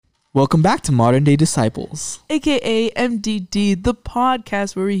Welcome back to Modern Day Disciples, aka MDD, the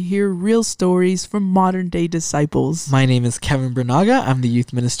podcast where we hear real stories from modern day disciples. My name is Kevin Bernaga. I'm the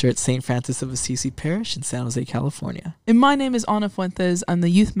youth minister at St. Francis of Assisi Parish in San Jose, California. And my name is Ana Fuentes. I'm the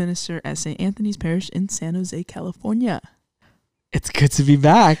youth minister at St. Anthony's Parish in San Jose, California. It's good to be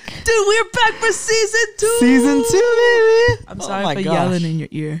back. Dude, we're back for season 2. Season 2, baby. I'm sorry for yelling in your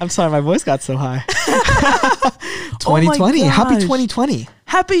ear. I'm sorry, my voice got so high. 2020. Happy 2020.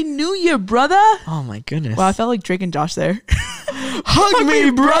 Happy New Year, brother. Oh my goodness. Wow, I felt like Drake and Josh there. Hug me,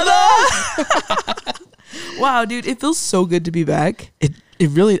 brother. Wow, dude, it feels so good to be back. It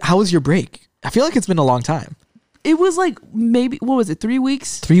really, how was your break? I feel like it's been a long time. It was like maybe, what was it, 3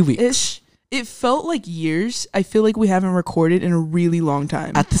 weeks? 3 weeks. Ish. It felt like years. I feel like we haven't recorded in a really long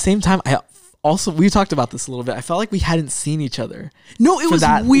time. At the same time, we talked about this a little bit. I felt like we hadn't seen each other. No, it was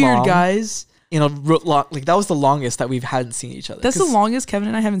weird, long. Guys. Like that was the longest that we've hadn't seen each other. That's the longest Kevin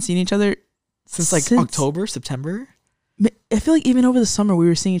and I haven't seen each other since October, September. I feel like even over the summer we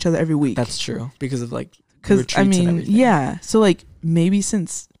were seeing each other every week. That's true because of retreats and everything. Yeah. So like maybe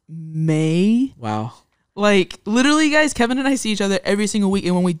since May. Wow. Like literally, guys, Kevin and I see each other every single week,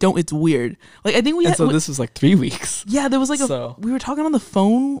 and when we don't, it's weird. Like I think we. This was like 3 weeks. Yeah, there was like we were talking on the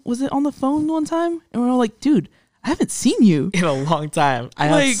phone. Was it on the phone one time? And we were all like, dude, I haven't seen you in a long time. I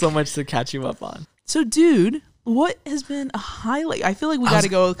have so much to catch you up on. So, dude, what has been a highlight? I feel like we got to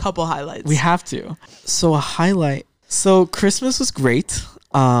go a couple highlights. We have to. So a highlight. So Christmas was great.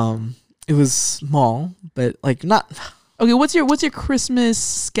 It was small, but like not. Okay, what's your Christmas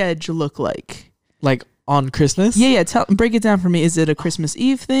schedule look like? Like on Christmas? Yeah. Break it down for me. Is it a Christmas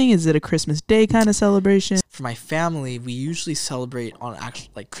Eve thing? Is it a Christmas Day kind of celebration? For my family, we usually celebrate on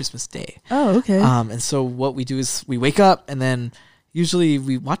Christmas Day. Oh, okay. And so what we do is we wake up and then usually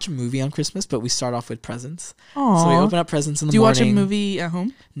we watch a movie on Christmas, but we start off with presents. Aww. So we open up presents in the morning. morning. Do you watch a movie at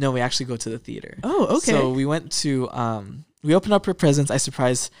home? No, we actually go to the theater. Oh, okay. So we went to we opened up our presents. I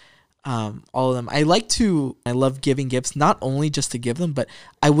surprised all of them. I love giving gifts, not only just to give them, but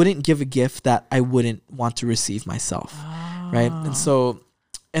I wouldn't give a gift that I wouldn't want to receive myself. Right.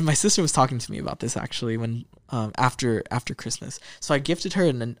 And my sister was talking to me about this actually when after Christmas. So I gifted her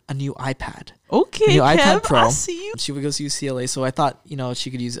a new iPad. Okay, a new Kev, iPad Pro. I see you. She would go to UCLA, so I thought she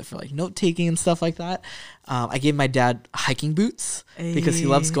could use it for like note taking and stuff like that. I gave my dad hiking boots because he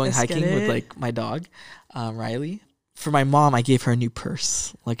loves going hiking with like my dog, Riley. For my mom, I gave her a new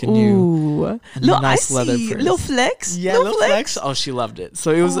purse, like a new nice leather purse. Little flex. Yeah, little flex. Oh, she loved it.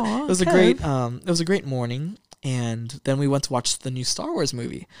 So it was a great morning, and then we went to watch the new Star Wars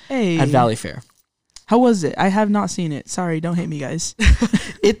movie at Valley Fair. How was it? I have not seen it. Sorry, don't hate me, guys.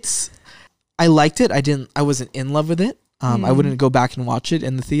 I liked it. I wasn't in love with it. I wouldn't go back and watch it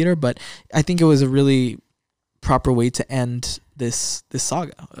in the theater, but I think it was a really proper way to end this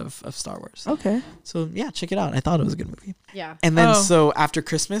saga of Star Wars. Okay. So yeah, check it out. I thought it was a good movie. Yeah. And then so after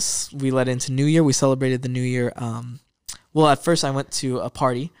Christmas, we led into New Year. We celebrated the New Year. Well, at first I went to a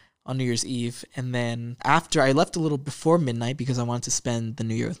party on New Year's Eve, and then after I left a little before midnight because I wanted to spend the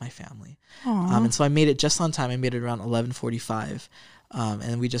New Year with my family. And so I made it just on time. I made it around 11:45,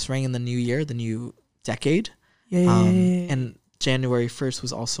 and we just rang in the new year, the new decade. Yeah. And January 1st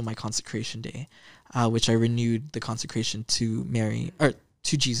was also my consecration day, which I renewed the consecration to Mary, or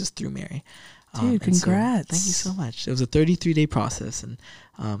to Jesus through Mary. Dude, congrats. Thank you so much. It was a 33-day process. And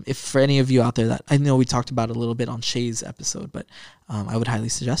if for any of you out there that, I know we talked about it a little bit on Shay's episode, but I would highly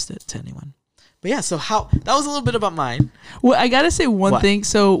suggest it to anyone. But yeah, so that was a little bit about mine. Well, I got to say one thing.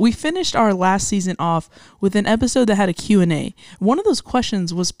 So we finished our last season off with an episode that had a Q&A. One of those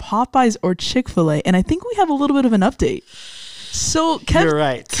questions was Popeyes or Chick-fil-A. And I think we have a little bit of an update. So You're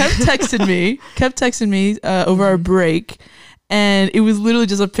right. Kev texted me over our break, and it was literally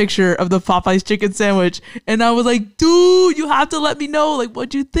just a picture of the Popeyes chicken sandwich. And I was like, dude, you have to let me know. Like,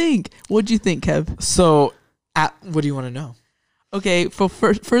 what'd you think? What'd you think, Kev? So what do you want to know? Okay, for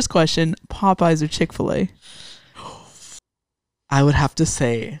first question, Popeyes or Chick-fil-A? I would have to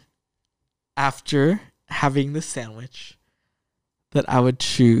say, after having the sandwich, that I would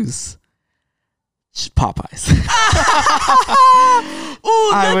choose Popeyes.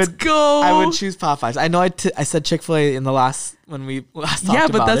 Oh, let's go. I would choose Popeyes. I know I said Chick-fil-A in the when we last talked about it. Yeah,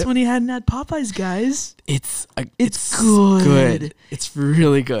 but that's when he hadn't had Popeyes, guys. It's good. It's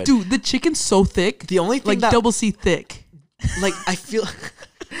really good. Dude, the chicken's so thick. The only thing double C thick. Like, I feel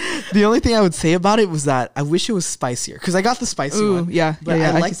the only thing I would say about it was that I wish it was spicier because I got the spicy one. Yeah, but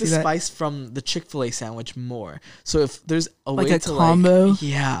I like the spice from the Chick-fil-A sandwich more. So if there's a way a to combo,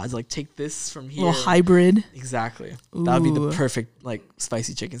 like take this from here, a little hybrid. Exactly. That would be the perfect like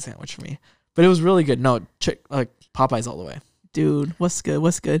spicy chicken sandwich for me. But it was really good. No, Popeyes all the way. Dude, what's good?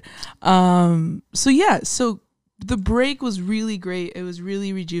 What's good? So the break was really great. It was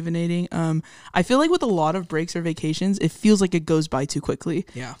really rejuvenating. I feel like with a lot of breaks or vacations, it feels like it goes by too quickly.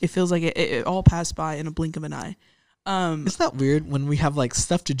 Yeah. It feels like it all passed by in a blink of an eye. Isn't that weird when we have like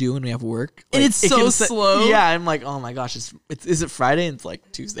stuff to do and we have work? And like, it's so slow. Yeah, I'm like, oh my gosh, is it Friday? And it's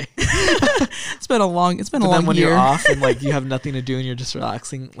like Tuesday. It's been a long But year. then when you're off and like you have nothing to do and you're just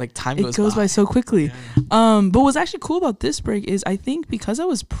relaxing, like time It goes by so quickly. Yeah. But what's actually cool about this break is I think because I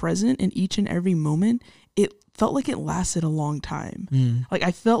was present in each and every moment, it felt like it lasted a long time. Like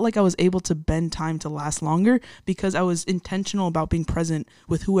I felt like I was able to bend time to last longer because I was intentional about being present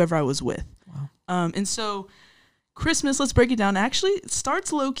with whoever I was with. Wow. And so Christmas, let's break it down. Actually, it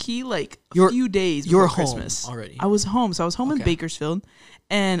starts low key like a few days before you're home Christmas. already. I was home. So I was home in Okay. Bakersfield.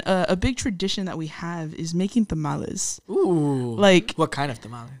 And a big tradition that we have is making tamales. Ooh. Like, what kind of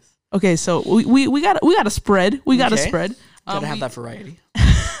tamales? okay, so we got a spread. We got a Okay. spread. Gotta have We- that variety.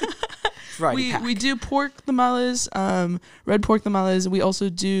 Variety pack. we do pork tamales, red pork tamales. We also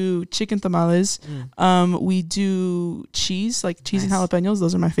do chicken tamales. We do cheese, like cheese and Nice. jalapenos.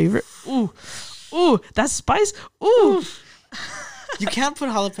 Those are my favorite. Ooh, that spice. Ooh. You can't put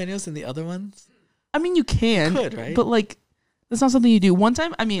jalapenos in the other ones. I mean, you can, Could, right? but like, that's not something you do. One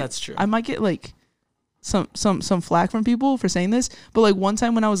time, I mean, That's true. I might get like some flack from people for saying this, but like one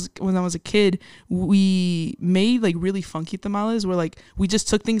time when I was a kid, we made like really funky tamales where like we just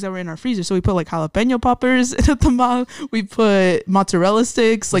took things that were in our freezer. So we put like jalapeno poppers in a tamal. We put mozzarella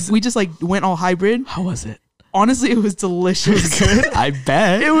sticks. Like we just like went all hybrid. How was it? Honestly, it was delicious. I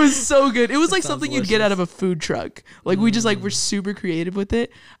bet. It was so good. It was like sounds something you'd get out of a food truck. Like we just like were super creative with it.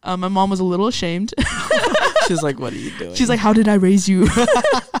 My mom was a little ashamed. She's like, what are you doing? She's like, how did I raise you?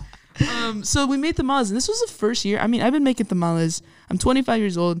 So we made tamales, and this was the first year. I mean, I've been making tamales. I'm 25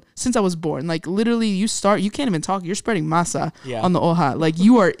 years old since I was born. Like literally, you can't even talk. You're spreading masa Yeah. on the hoja. Like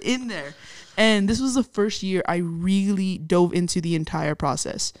you are in there. And this was the first year I really dove into the entire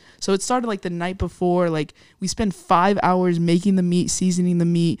process. So it started like the night before. Like we spent 5 hours making the meat, seasoning the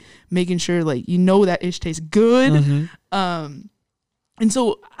meat, making sure like that ish tastes good. Mm-hmm. And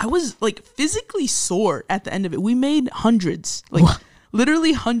so I was like physically sore at the end of it. We made hundreds, like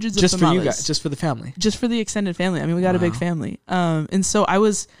literally hundreds Just of for tamales. you guys, just for the family. Just for the extended family. I mean, we got a big Wow. family. And so I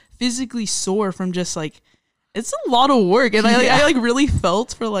was physically sore from just like, it's a lot of work. And I like really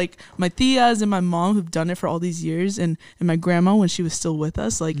felt for like my tias and my mom who've done it for all these years, and my grandma when she was still with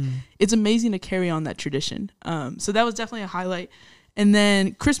us. Like it's amazing to carry on that tradition. So that was definitely a highlight. And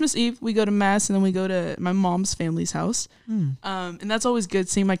then Christmas Eve, we go to mass, and then we go to my mom's family's house. And that's always good,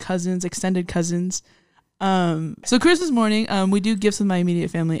 seeing my cousins, extended cousins. So Christmas morning, we do gifts with my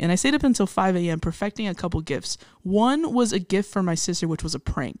immediate family, and I stayed up until 5 a.m. perfecting a couple gifts. One was a gift for my sister, which was a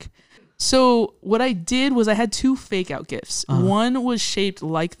prank. So what I did was I had 2 fake out gifts. One was shaped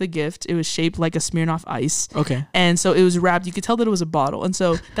like the gift. It was shaped like a Smirnoff Ice. Okay. And so it was wrapped. You could tell that it was a bottle. And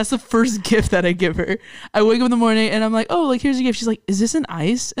so that's the first gift that I give her. I wake up in the morning and I'm like, oh, like here's a gift. She's like, is this an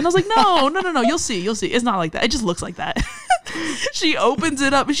ice? And I was like, no. You'll see. It's not like that. It just looks like that. She opens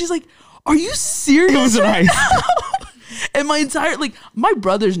it up and she's like, are you serious? It was an ice. And my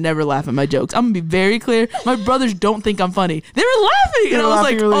brothers never laugh at my jokes. I'm gonna be very clear. My brothers don't think I'm funny. They were laughing, and I was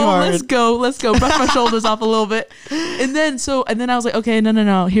like, laughing really hard. let's go. Brush my shoulders off a little bit. And then I was like, okay,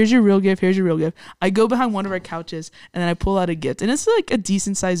 no. Here's your real gift. I go behind one of our couches, and then I pull out a gift. And it's like a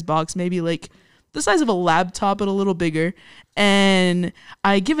decent sized box, maybe like the size of a laptop, but a little bigger. And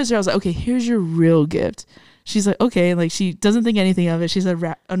I give it to her. I was like, okay, here's your real gift. She's like, okay, like she doesn't think anything of it. She's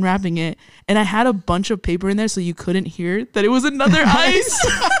unwrapping it, and I had a bunch of paper in there so you couldn't hear that it was another ice.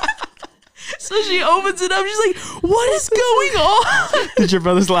 So she opens it up. She's like, what is going on? Did your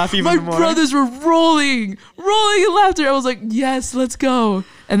brothers laugh even My more? brothers were rolling in laughter. I was like, yes, let's go.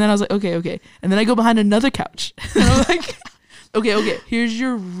 And then I was like, okay. And then I go behind another couch. And I'm like, okay, here's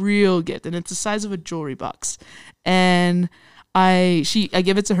your real gift. And it's the size of a jewelry box. And I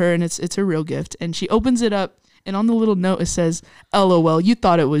give it to her, and it's her real gift. And she opens it up, and on the little note it says, LOL, you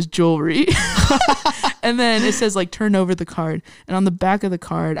thought it was jewelry. And then it says like, turn over the card. And on the back of the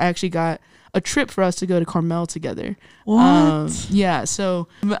card, I actually got a trip for us to go to Carmel together. What? Yeah, so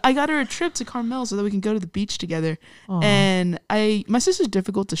I got her a trip to Carmel so that we can go to the beach together. Aww. And my sister's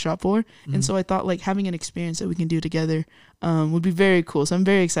difficult to shop for, and so I thought like having an experience that we can do together would be very cool. So I'm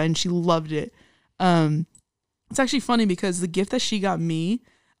very excited, and she loved it. It's actually funny because the gift that she got me,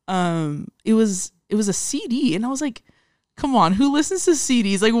 it was a CD, and I was like, come on, who listens to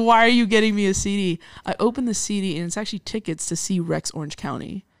CDs? Like, why are you getting me a CD? I opened the CD, and it's actually tickets to see Rex Orange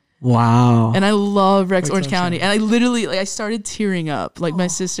County. Wow. And I love Rex Orange Orange County. County. And I literally, like, I started tearing up. Like, my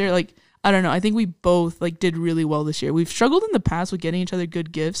sister, like, I don't know. I think we both like did really well this year. We've struggled in the past with getting each other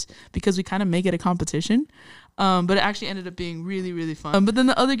good gifts because we kind of make it a competition. But it actually ended up being really, really fun. But then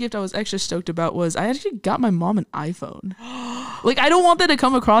the other gift I was extra stoked about was I actually got my mom an iPhone. Like, I don't want that to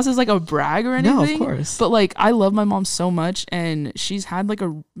come across as like a brag or anything. No, of course. But like, I love my mom so much, and she's had like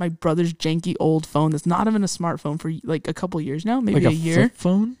my brother's janky old phone that's not even a smartphone for like a couple years now, maybe like a year. Flip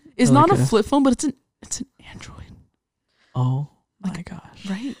phone? It's Or not like a flip phone, but it's an Android. Oh my gosh.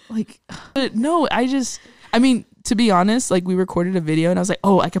 Right? Like, but no, I mean, to be honest, like we recorded a video and I was like,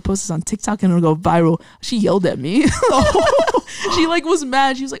 oh, I could post this on TikTok and it'll go viral. She yelled at me. She like was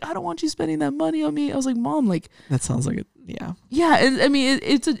mad. She was like, I don't want you spending that money on me. I was like, Mom, like That sounds like it. Yeah. yeah. I mean,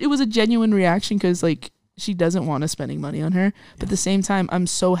 it was a genuine reaction because like she doesn't want us spending money on her. But at the same time, I'm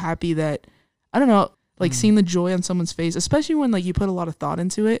so happy that, I don't know, like seeing the joy on someone's face, especially when like you put a lot of thought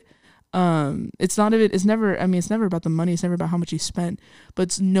into it. It's never about the money. It's never about how much you spent, but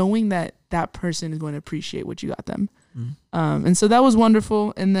it's knowing that that person is going to appreciate what you got them. And so that was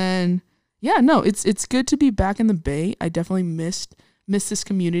wonderful. And then, yeah, no, it's good to be back in the Bay. I definitely missed this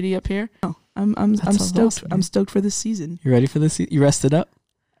community up here. Oh, I'm stoked. Awesome, I'm stoked for this season. You ready for this? You rested up?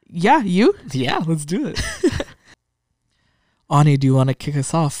 Yeah, you? Yeah, let's do it. Ani, do you want to kick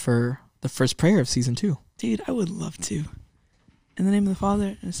us off for the first prayer of season 2? Dude, I would love to. In the name of the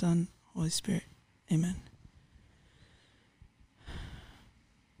Father, and the Son, Holy Spirit. Amen.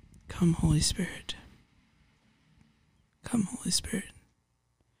 Come, Holy Spirit. Come, Holy Spirit.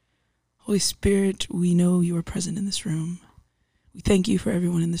 Holy Spirit, we know you are present in this room. We thank you for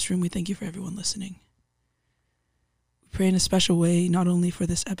everyone in this room. We thank you for everyone listening. We pray in a special way, not only for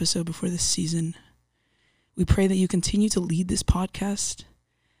this episode, but for this season. We pray that you continue to lead this podcast,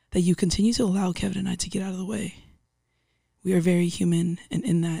 that you continue to allow Kevin and I to get out of the way. We are very human, and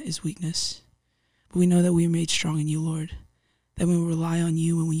in that is weakness. But we know that we are made strong in you, Lord. That when we rely on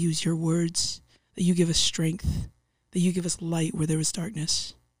you, when we use your words, that you give us strength, that you give us light where there is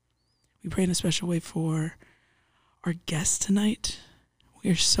darkness. We pray in a special way for our guest tonight. We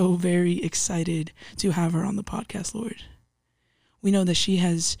are so very excited to have her on the podcast, Lord. We know that she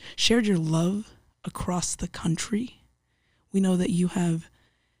has shared your love across the country. We know that you have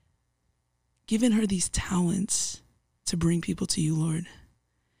given her these talents to bring people to you, Lord.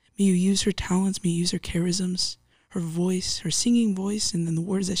 May you use her talents, may you use her charisms, her voice, her singing voice, and then the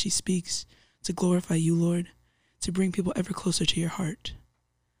words that she speaks to glorify you, Lord, to bring people ever closer to your heart.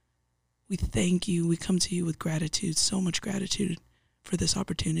 We thank you. We come to you with gratitude, so much gratitude for this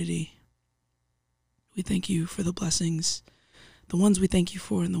opportunity. We thank you for the blessings, the ones we thank you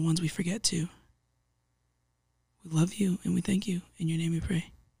for and the ones we forget to. We love you and we thank you. In your name we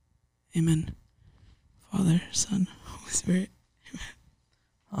pray. Amen. Father, Son, Holy Spirit. Amen.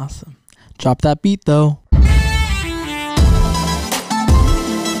 Awesome. Drop that beat, though.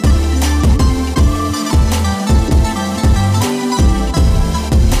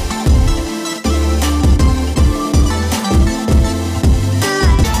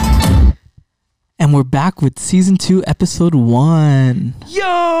 And we're back with season 2, episode 1.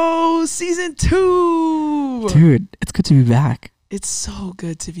 Yo, season 2. Dude, it's good to be back. It's so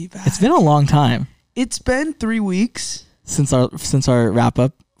good to be back. It's been a long time It's been 3 weeks. since our wrap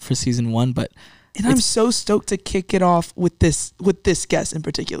up for season 1, but And I'm so stoked to kick it off with this guest in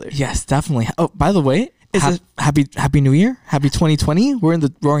particular. yes, definitely. Oh, by the way, It's happy New Year, happy 2020. We're in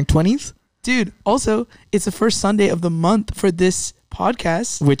the roaring 20s, Dude, also, it's the first Sunday of the month for this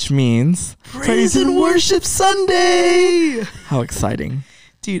podcast. which means Praise and Worship Sunday. how exciting.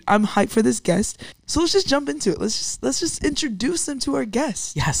 Dude, I'm hyped for this guest. So let's just jump into it. Let's just introduce them to our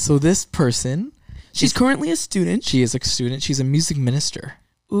guest. Yeah, so this person, She's currently a student. she is a student. She's a music minister.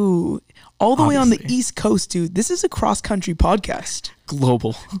 Ooh, all the way on the Obviously. East Coast, dude. This is a cross-country podcast.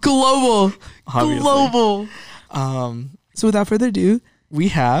 Global. Global. Obviously. Global. So without further ado, We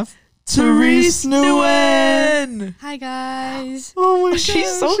have Therese Nguyen. Hi guys. Oh my She's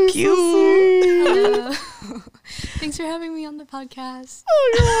gosh, so she's cute. sweet. Hello. Thanks for having me on the podcast.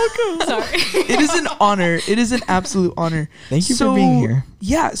 Oh, you're welcome. Sorry. It is an honor. It is an absolute honor. Thank you So, for being here.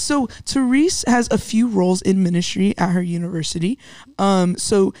 Yeah, so Therese has a few roles in ministry at her university.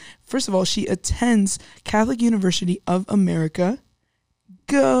 So first of all, she attends Catholic University of America.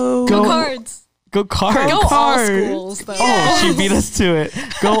 Go. Go Go. Cards. Go Cards. Go all Cards. schools though. Oh, she beat us to it.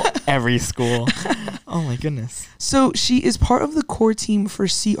 Go every school. Oh my goodness. So she is part of the core team for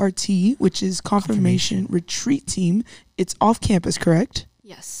CRT, which is Confirmation Retreat Team. It's off campus, correct?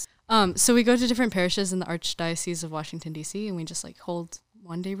 Yes. So we go to different parishes in the Archdiocese of Washington, D.C., and we just like hold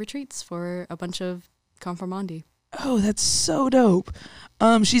one-day retreats for a bunch of confirmandi. Oh, that's so dope.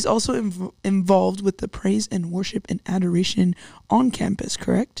 She's also involved with the praise and worship and adoration on campus,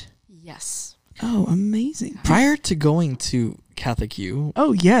 correct? Yes. Oh, amazing. Prior to going to Catholic U,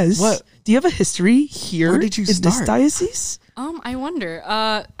 Oh, yes. What? Do you have a history here? Where did you in this start? diocese? I wonder.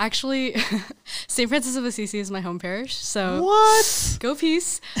 Actually, St. Francis of Assisi is my home parish, so what? go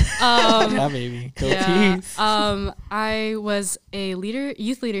peace. Yeah, baby. Go peace. I was a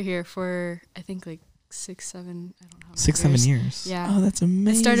youth leader here for I think like 6, 7. I don't know. 6, 7 years. Yeah. Oh, that's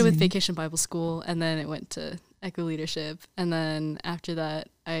amazing. It started with Vacation Bible School, and then it went to Echo Leadership, and then after that,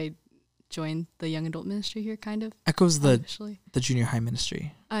 I joined the young adult ministry here, kind of. Echoes the Officially. junior high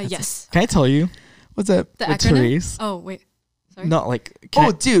ministry. That's Yes. Can I tell you? What's up? The with acronym. Therese? Oh wait. Sorry. No, like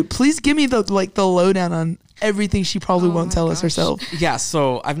Oh, dude, please give me the lowdown on everything she probably Oh won't my tell us gosh. herself. yeah.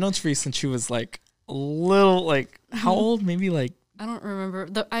 So I've known Therese since she was like a little, like how Mhm. old? Maybe like I don't remember.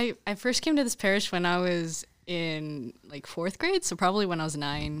 I first came to this parish when I was in like 4th grade, so probably when I was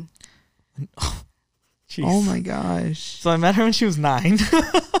 9. Jeez. Oh my gosh. So I met her when she was 9.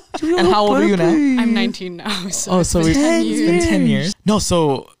 And how old are you now? I'm 19 now. So Oh, so it's we've been 10 10 years. been 10 years. years. No,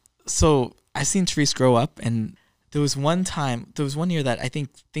 so I seen Therese grow up, and there was one year that I think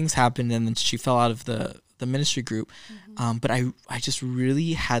things happened, and then she fell out of the ministry group. But I just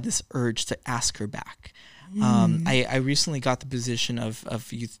really had this urge to ask her back. I recently got the position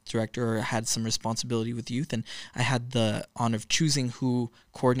of youth director, or had some responsibility with youth, and I had the honor of choosing who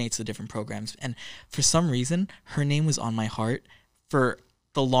coordinates the different programs. And for some reason, her name was on my heart for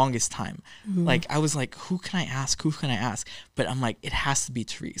the longest time. Like I was like, who can I ask? Who can I ask? But I'm like, it has to be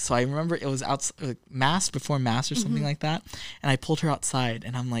Therese. So I remember it was mass, before mass or something like that. And I pulled her outside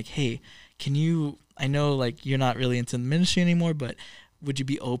and I'm like, hey, I know like you're not really into the ministry anymore, but would you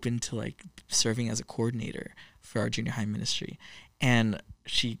be open to like serving as a coordinator for our junior high ministry? And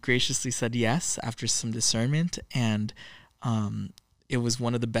she graciously said yes after some discernment. And it was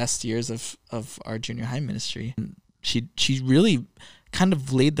one of the best years of our junior high ministry. And she really kind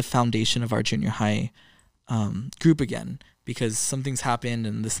of laid the foundation of our junior high group again, because some things happened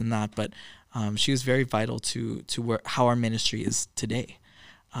and this and that, but she was very vital to how our ministry is today.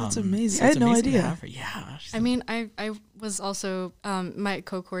 That's amazing. So I it's had no amazing to idea. have her. Yeah. I mean, I was also my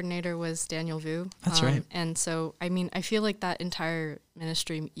co-coordinator was Daniel Vu. That's right. And so I mean, I feel like that entire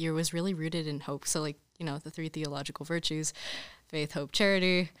ministry year was really rooted in hope. So like, you know, the 3 theological virtues: faith, hope,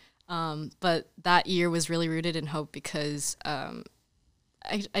 charity. But that year was really rooted in hope because I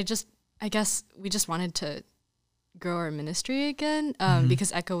guess we just wanted to grow our ministry again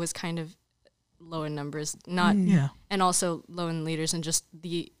because Echo was kind of low in numbers, not Yeah. and also low in leaders, and just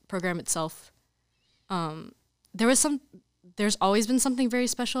the program itself. There's always been something very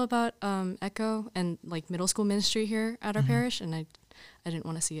special about Echo and like middle school ministry here at our parish, and I didn't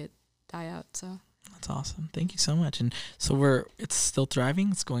want to see it die out. So That's awesome. Thank you so much. And so it's still thriving.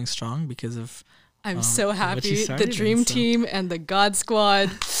 It's going strong because of I'm so what you happy. started, The Dream and so- Team and the God Squad.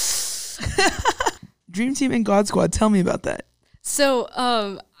 Dream Team and God Squad. Tell me about that. So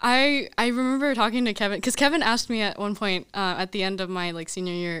I remember talking to Kevin, because Kevin asked me at one point at the end of my like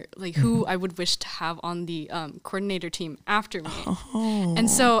senior year, like who I would wish to have on the coordinator team after me. Oh. And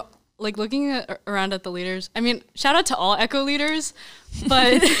so like looking around at the leaders, I mean, shout out to all Echo leaders,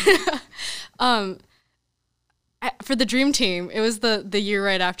 but for the Dream Team, it was the year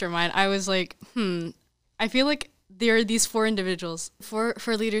right after mine. I was like, I feel like there are these 4 individuals, four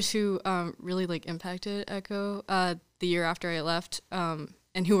leaders who really like impacted Echo the year after I left,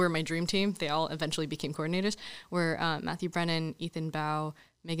 and who were my dream team. They all eventually became coordinators. Were Matthew Brennan, Ethan Bow,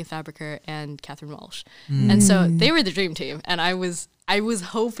 Megan Fabriker, and Catherine Walsh. And so they were the dream team, and I was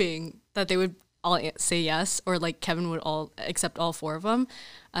hoping that they would all say yes, or like Kevin would all accept all 4 of them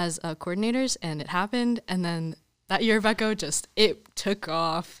as coordinators, and it happened. And then that year of Echo, it took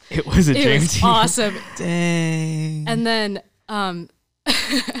off. It was a It dream was team. awesome. Dang. And then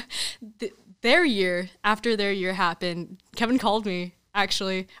after their year happened, Kevin called me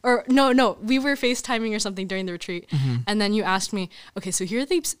actually, or no, we were FaceTiming or something during the retreat, and then you asked me, okay, so here are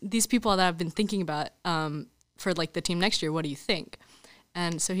these people that I've been thinking about for like the team next year. What do you think?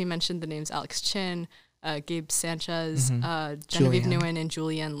 And so he mentioned the names Alex Chin, Gabe Sanchez, Genevieve Julianne. Nguyen, and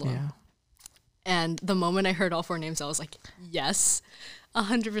Julianne Lowe. Yeah. And the moment I heard all 4 names, I was like, yes,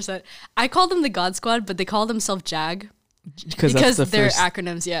 100%. I called them the God Squad, but they call themselves JAG. Because Because that's the their first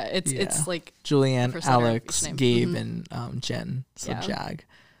acronyms, yeah. It's Yeah. like Julianne, first letter of Alex, each name. Gabe, and Jen. So Yeah. Jag.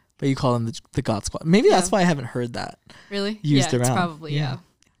 But you call them the God Squad. Maybe that's Yeah. why I haven't heard that. really Used yeah, it's around. probably Yeah.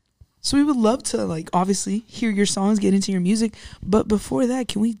 So we would love to, like, obviously hear your songs, get into your music. But before that,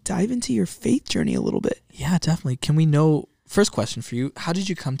 can we dive into your faith journey a little bit? Yeah, definitely. Can we know, first question for you, how did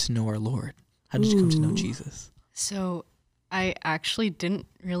you come to know our Lord? How did you come to know Ooh. Jesus? So I actually didn't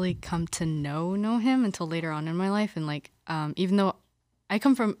really come to know him until later on in my life, and like even though I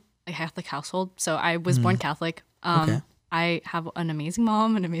come from a Catholic household. So I was born Catholic. Okay. I have an amazing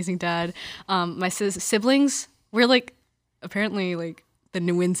mom, an amazing dad. My siblings, we're like apparently like the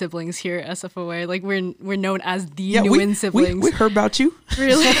Nguyen siblings here at SFOA. Like we're known as the Nguyen siblings. We heard about you.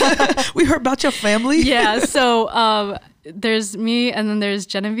 Really? We heard about your family. Yeah. So there's me, and then there's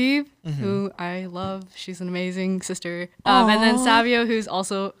Genevieve, who I love. She's an amazing sister. And then Savio, who's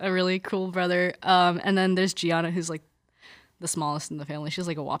also a really cool brother. And then there's Gianna, who's like the smallest in the family. She's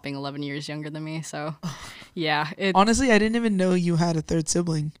like a whopping 11 years younger than me. So yeah. Honestly, I didn't even know you had a third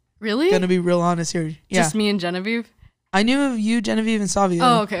sibling. Really? Gonna be real honest here. Yeah. Just me and Genevieve? I knew of you, Genevieve, and Savio.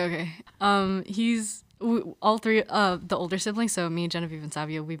 Oh, okay. He's all three the older siblings, so me, Genevieve, and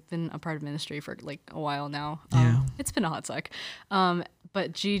Savio, we've been a part of ministry for like a while now. It's been a hot sec.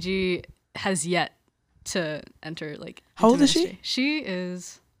 But Gigi has yet to enter like How old ministry. is she? She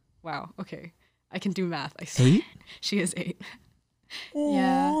is okay. I can do math, I swear. 8? She is 8.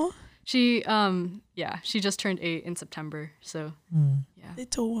 Aww. Yeah. She just turned 8 in September. So yeah.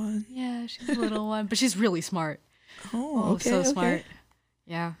 Little one. Yeah, she's a little one, but she's really smart. Oh, okay. So smart.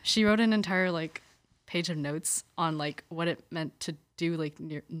 Yeah. She wrote an entire like page of notes on like what it meant to do like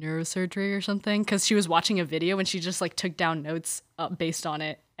neurosurgery or something, because she was watching a video and she just like took down notes based on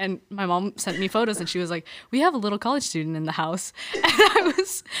it. And my mom sent me photos and she was like, we have a little college student in the house. And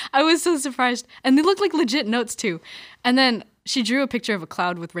I was so surprised. And they looked like legit notes too. And then she drew a picture of a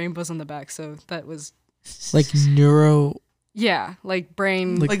cloud with rainbows on the back. So that was Like neuro, yeah, like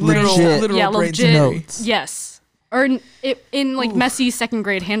brain, like literal legit brain legit surgery. notes. yes. Or in like messy second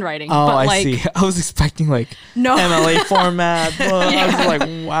grade handwriting. Oh, but I like, see. I was expecting like No. MLA format. Well, I was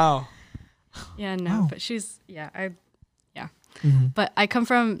like, wow. Yeah, no, Wow. but she's But I come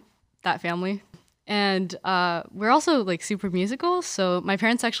from that family, and we're also like super musical. So my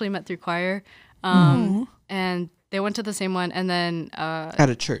parents actually met through choir, and they went to the same one, and then At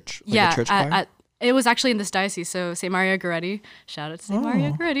a church. Like yeah, a church choir? it was actually in this diocese. So St. Maria Goretti, shout out to St.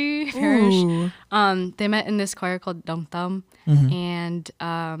 Maria Goretti Parish. Ooh. They met in this choir called Dong Tam, and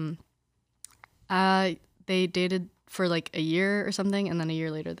they dated for like a year or something, and then a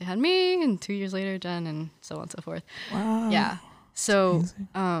year later they had me, and 2 years later Jen, and so on and so forth. Wow. Yeah. So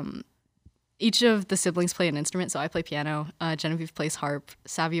each of the siblings play an instrument. So I play piano, Genevieve plays harp,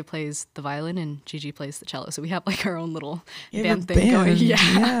 Savio plays the violin, and Gigi plays the cello. So we have like our own little You have band a thing going. band.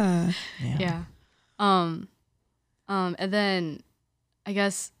 Yeah. Yeah. Yeah. And then I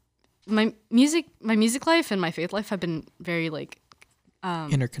guess my music life and my faith life have been very like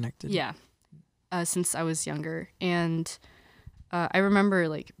Interconnected. yeah, since I was younger. And I remember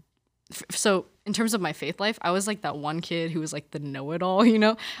like, so in terms of my faith life, I was like that one kid who was like the know-it-all, you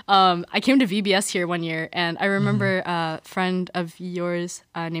know? I came to VBS here one year, and I remember a friend of yours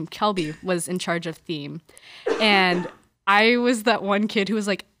named Kelby was in charge of theme. And I was that one kid who was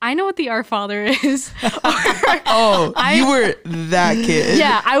like, I know what the Our Father is. Oh, you were that kid.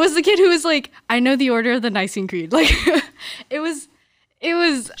 Yeah, I was the kid who was like, I know the order of the Nicene Creed. Like, it was.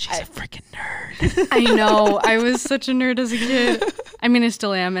 She's a freaking nerd. I know. I was such a nerd as a kid. I mean, I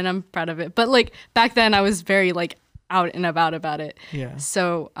still am, and I'm proud of it. But like back then, I was very like out and about it. Yeah.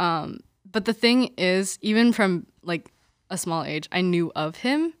 So, but the thing is, even from like a small age, I knew of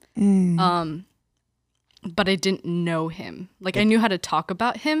him. But I didn't know him. Like I knew how to talk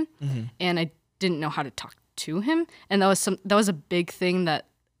about him, and I didn't know how to talk to him. And that was a big thing that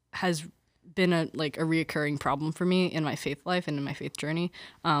has been a reoccurring problem for me in my faith life and in my faith journey.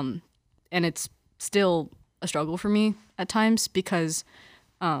 And it's still a struggle for me at times because,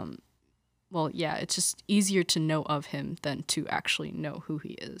 it's just easier to know of him than to actually know who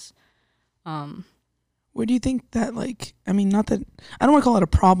he is. Where do you think that, like, I mean, not that, I don't want to call it a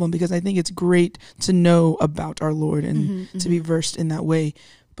problem because I think it's great to know about our Lord and to be versed in that way.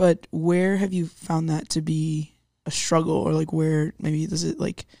 But where have you found that to be a struggle, or like where maybe does it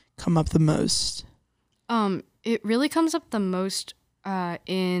like come up the most? It really comes up the most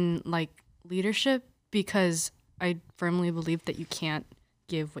in like leadership, because I firmly believe that you can't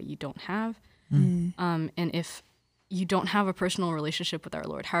give what you don't have. And if you don't have a personal relationship with our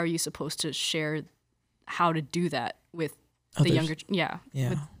Lord, how are you supposed to share how to do that with Others. the younger,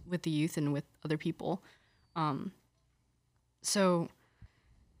 with the youth and with other people? So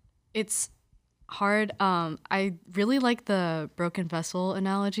it's hard. I really like the broken vessel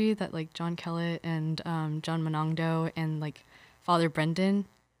analogy that like John Kellett and John Monongdo and like Father Brendan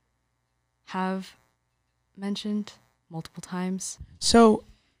have mentioned multiple times. So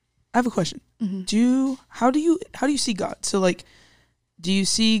I have a question. How do you see God? So like, do you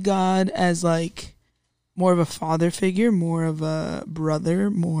see God as like more of a father figure, more of a brother,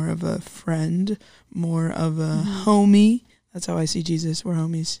 more of a friend, more of a homie? That's how I see Jesus. We're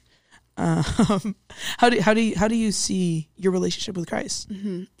homies. How do you see your relationship with Christ?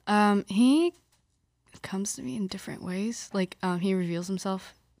 He comes to me in different ways. Like he reveals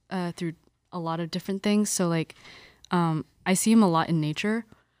himself through a lot of different things. So like I see him a lot in nature.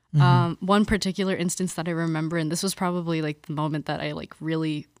 One particular instance that I remember, and this was probably like the moment that I like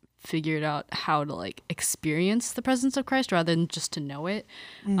really figured out how to like experience the presence of Christ rather than just to know it.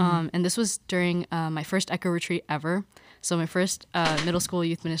 And this was during my first Echo retreat ever. So my first middle school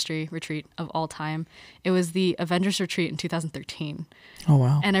youth ministry retreat of all time. It was the Avengers retreat in 2013. Oh,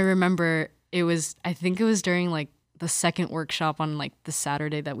 wow. And I remember I think it was during like the second workshop on like the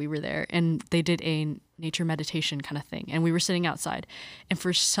Saturday that we were there, and they did a nature meditation kind of thing. And we were sitting outside, and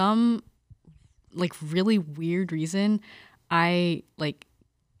for some like really weird reason, I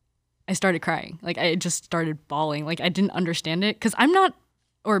started crying. Like I just started bawling. Like I didn't understand it because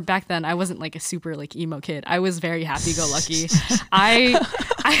back then I wasn't like a super like emo kid. I was very happy-go-lucky. I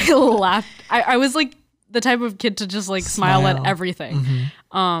laughed. I was like the type of kid to just like smile at everything.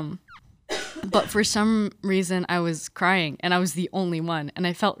 But for some reason I was crying and I was the only one, and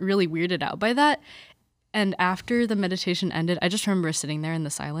I felt really weirded out by that. And after the meditation ended, I just remember sitting there in the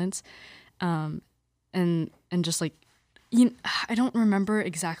silence, and just like, I don't remember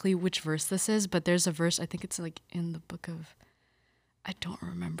exactly which verse this is, but there's a verse, I think it's like in the book of, I don't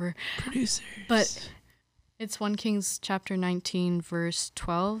remember. Producers. But it's 1 Kings chapter 19, verse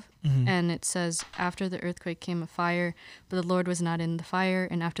 12. And it says, after the earthquake came a fire, but the Lord was not in the fire.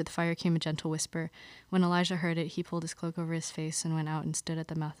 And after the fire came a gentle whisper. When Elijah heard it, he pulled his cloak over his face and went out and stood at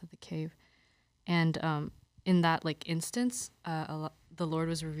the mouth of the cave. And in that like instance, the Lord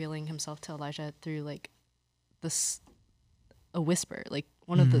was revealing himself to Elijah through like a whisper, like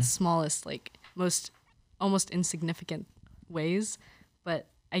one of the smallest, like most almost insignificant ways. But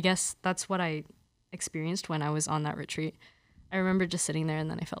I guess that's what I experienced when I was on that retreat. I remember just sitting there, and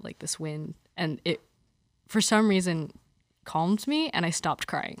then I felt like this wind, and it for some reason calmed me, and I stopped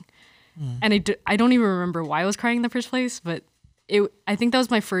crying. And I don't even remember why I was crying in the first place, but I think that was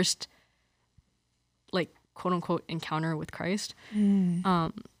my first like quote unquote encounter with Christ.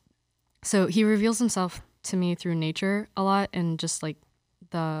 So he reveals himself to me through nature a lot, and just like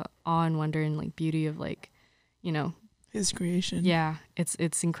the awe and wonder and like beauty of like, His creation. Yeah,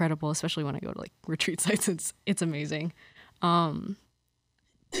 it's incredible, especially when I go to like retreat sites. It's amazing.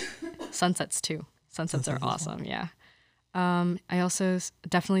 Sunsets too. Sunsets are awesome. Yeah. I also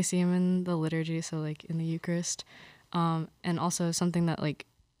definitely see him in the liturgy, so like in the Eucharist, and also something that like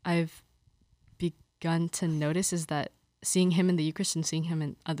I've begun to notice is that seeing him in the Eucharist and seeing him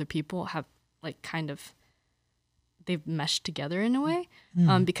in other people have like kind of, they've meshed together in a way.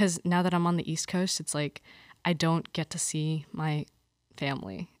 Because now that I'm on the East Coast, it's like I don't get to see my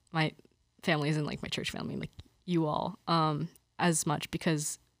family. My family isn't like my church family, like you all, as much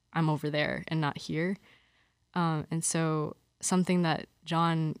because I'm over there and not here. And so something that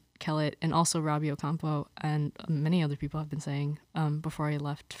John Kellett and also Robbie Ocampo and many other people have been saying before I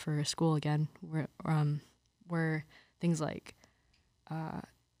left for school again were things like,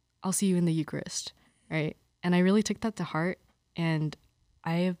 I'll see you in the Eucharist, right? And I really took that to heart, and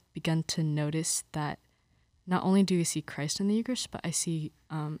I have begun to notice that not only do I see Christ in the Eucharist, but I see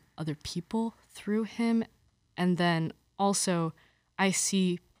other people through him, and then also I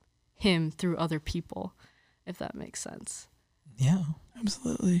see him through other people, if that makes sense. Yeah,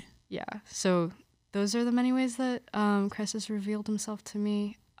 Absolutely. Yeah, so those are the many ways that Christ has revealed himself to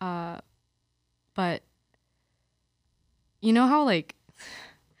me. But you know how like,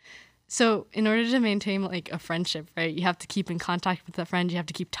 so in order to maintain like a friendship, right, you have to keep in contact with a friend, you have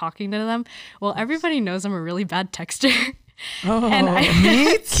to keep talking to them. Well, everybody knows I'm a really bad texter. And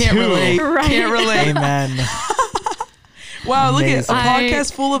me too. Can't relate. Right. Can't relate. Amen. Wow, look at a Amazing.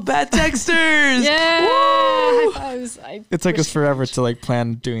 podcast full of bad texters. Yeah. Woo! High fives. It took us forever to like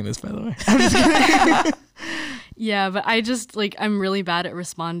plan doing this, by the way. Yeah, but I just like, I'm really bad at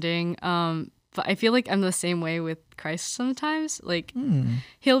responding. But I feel like I'm the same way with Christ sometimes. Like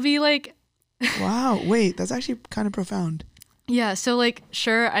he'll be like, Wow. Wait, that's actually kind of profound. yeah, so like,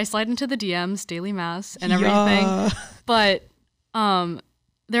 sure, I slide into the DMs, daily mass and everything. Yeah. But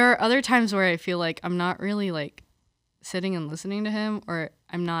there are other times where I feel like I'm not really like sitting and listening to him, or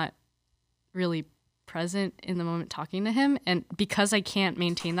I'm not really present in the moment talking to him. And because I can't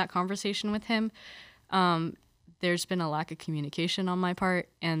maintain that conversation with him, there's been a lack of communication on my part.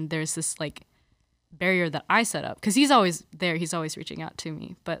 And there's this like barrier that I set up, because he's always there. He's always reaching out to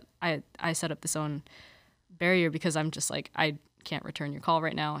me. But I set up this own barrier because I'm just like, I can't return your call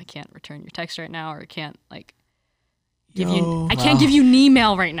right now. I can't return your text right now, or I can't like give you, I can't give you an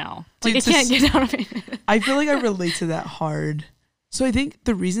email right now. Like Dude, I can't get out of it. I feel like I relate to that hard So I think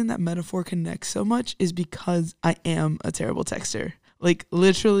the reason that metaphor connects so much is because I am a terrible texter. Like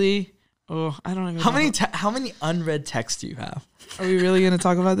literally, I don't even know. How many unread texts do you have? Are we really going to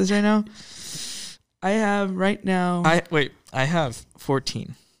talk about this right now? I have right now. I have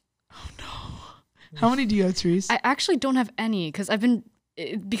 14. How many do you have, Therese? I actually don't have any because I've been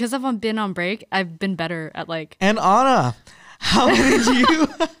on break. I've been better at like. And Anna, how many do you?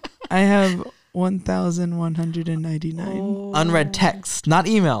 I have 1,199 Unread texts, not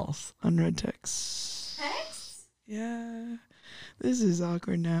emails. unread texts. Yeah. This is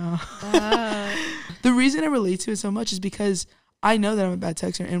awkward now. The reason I relate to it so much is because I know that I'm a bad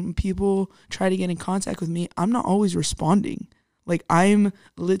texter, and when people try to get in contact with me, I'm not always responding. Like, I'm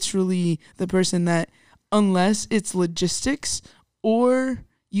literally the person that, unless it's logistics or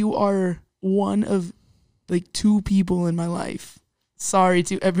you are one of like 2 people in my life, sorry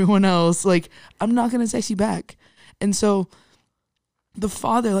to everyone else, like, I'm not going to text you back. And so the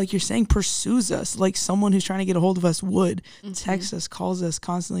Father, like you're saying, pursues us like someone who's trying to get a hold of us would. Text us, calls us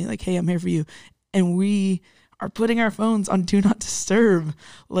constantly, like, hey, I'm here for you. And we are putting our phones on do not disturb.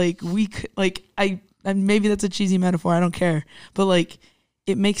 Like, and maybe that's a cheesy metaphor, I don't care. But like,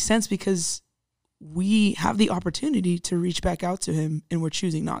 it makes sense because we have the opportunity to reach back out to him and we're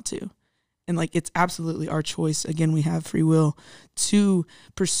choosing not to. And like, it's absolutely our choice. Again, we have free will to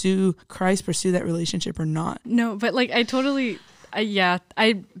pursue Christ, pursue that relationship or not. No, but like I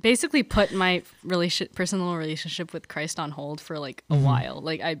basically put my personal relationship with Christ on hold for like a while.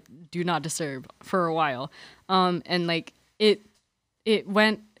 Like, I do not disturb for a while. And like it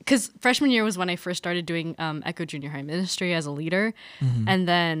went, because freshman year was when I first started doing Echo Junior High ministry as a leader. And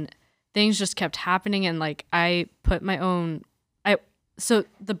then things just kept happening. And like, I put my own, so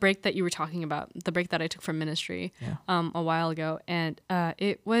the break that you were talking about, the break that I took from ministry a while ago. And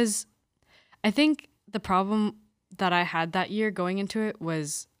it was, I think the problem that I had that year going into it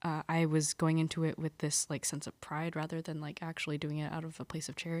was I was going into it with this like sense of pride rather than like actually doing it out of a place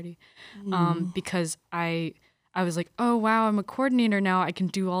of charity. Because I was like, oh wow, I'm a coordinator now, I can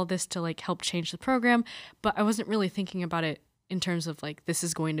do all this to like help change the program, but I wasn't really thinking about it in terms of like, this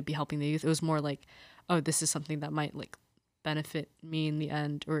is going to be helping the youth. It was more like, oh, this is something that might like benefit me in the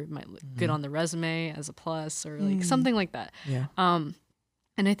end, or it might look good on the resume as a plus, or like something like that.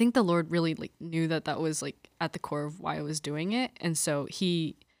 And I think the Lord really like knew that that was like at the core of why I was doing it. And so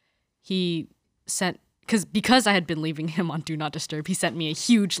he sent, because I had been leaving him on do not disturb, he sent me a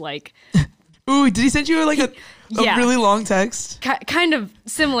huge like Ooh, did he send you like a really long text? Kind of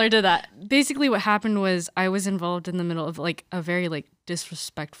similar to that. Basically what happened was I was involved in the middle of like a very like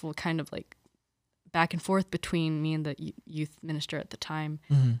disrespectful kind of like back and forth between me and the youth minister at the time.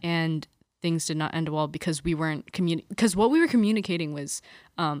 And things did not end well because we weren't because what we were communicating was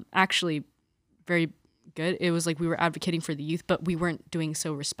actually very good. It was like we were advocating for the youth, but we weren't doing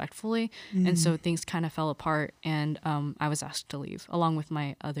so respectfully. And so things kind of fell apart, and I was asked to leave along with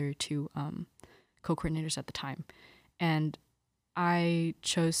my other 2 co-coordinators at the time. And I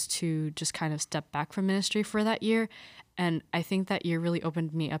chose to just kind of step back from ministry for that year. And I think that year really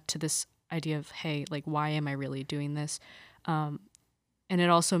opened me up to this idea of, hey, like, why am I really doing this? And it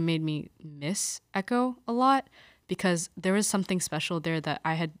also made me miss Echo a lot, because there was something special there that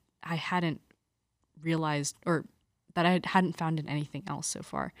I hadn't realized, or that I hadn't found in anything else so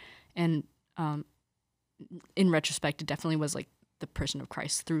far. And in retrospect, it definitely was like the person of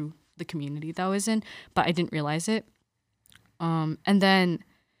Christ through the community that I was in, but I didn't realize it. And then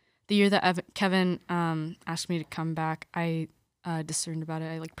the year that Kevin asked me to come back, I discerned about it.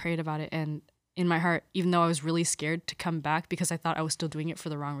 I like prayed about it, and in my heart, even though I was really scared to come back because I thought I was still doing it for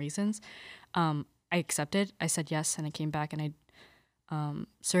the wrong reasons, I accepted. I said yes, and I came back, and I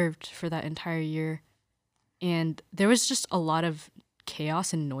served for that entire year. And there was just a lot of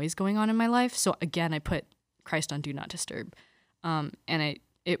chaos and noise going on in my life. So again, I put Christ on do not disturb. And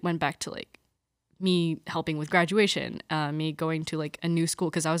it went back to like me helping with graduation, me going to like a new school,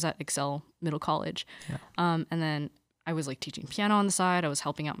 because I was at Excel Middle College. And then I was like teaching piano on the side. I was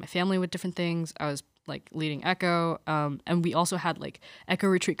helping out my family with different things. I was like leading Echo. And we also had like Echo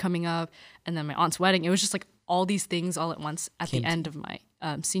retreat coming up, and then my aunt's wedding. It was just like all these things all at once at the end of my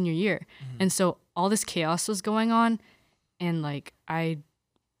senior year. And so all this chaos was going on, and like I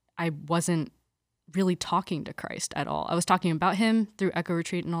wasn't really talking to Christ at all. I was talking about him through Echo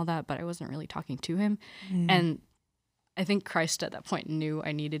retreat and all that, but I wasn't really talking to him. And I think Christ at that point knew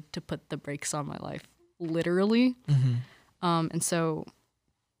I needed to put the brakes on my life, literally. And so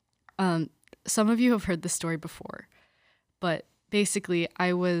some of you have heard this story before, but basically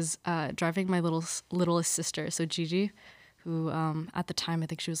I was driving my littlest sister, so Gigi, who at the time I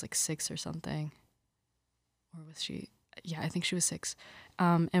think she was like 6 or something, or was she? yeah, I think she was 6.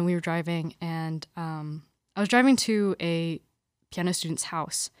 And we were driving, and I was driving to a piano student's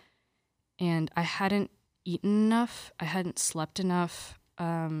house, and I hadn't eaten enough. I hadn't slept enough.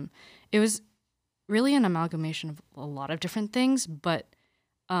 It was really an amalgamation of a lot of different things, but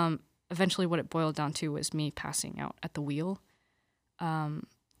eventually what it boiled down to was me passing out at the wheel.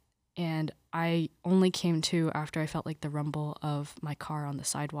 And I only came to after I felt like the rumble of my car on the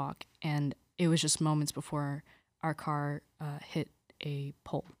sidewalk, and it was just moments before our car hit a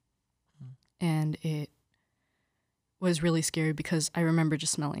pole. And it was really scary because I remember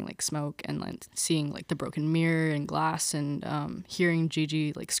just smelling like smoke and like seeing like the broken mirror and glass, and hearing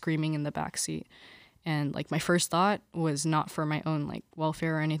Gigi like screaming in the back seat. And like my first thought was not for my own like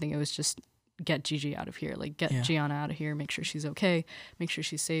welfare or anything. It was just get Gigi out of here, like get Gianna out of here, make sure she's okay, make sure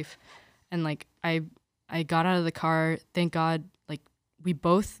she's safe. And like I got out of the car, thank God, like we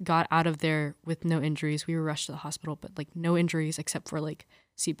both got out of there with no injuries. We were rushed to the hospital, but like no injuries except for like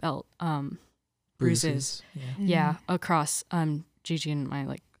seatbelt bruises. Yeah, across Gigi and my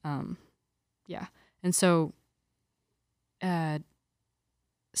like yeah. And so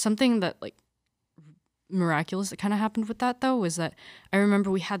something that like miraculous that kind of happened with that though was that I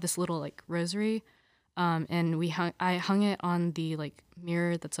remember we had this little like rosary, and I hung it on the like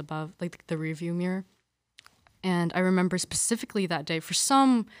mirror that's above, like the rear view mirror. And I remember specifically that day, for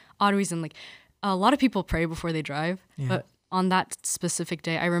some odd reason, like a lot of people pray before they drive, but on that specific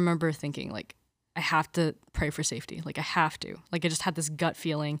day, I remember thinking like, I have to pray for safety. Like I have to, like I just had this gut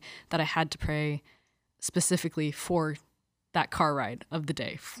feeling that I had to pray specifically for that car ride of the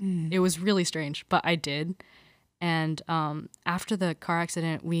day. It was really strange, but I did. And after the car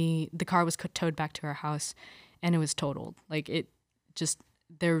accident, the car was towed back to our house, and it was totaled. Like it just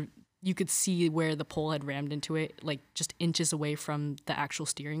there, you could see where the pole had rammed into it, like just inches away from the actual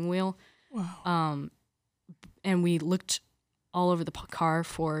steering wheel. Wow. And we looked all over the car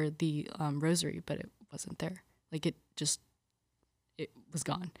for the rosary, but it wasn't there. Like it was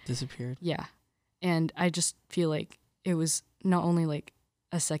gone. Disappeared. Yeah. And I just feel like it was not only like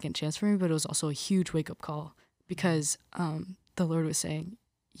a second chance for me, but it was also a huge wake up call, because the Lord was saying,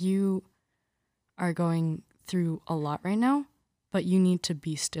 you are going through a lot right now, but you need to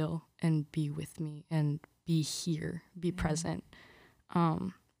be still and be with me and be here, be present.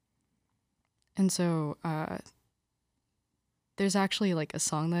 And so there's actually like a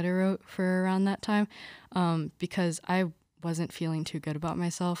song that I wrote for around that time, because I wasn't feeling too good about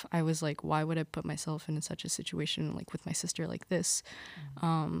myself. I was like, why would I put myself in such a situation like with my sister like this?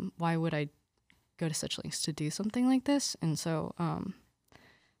 Why would I go to such lengths to do something like this? And so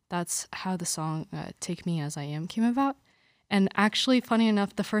that's how the song Take Me As I Am came about. And actually, funny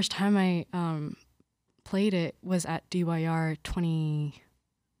enough, the first time I played it was at DYR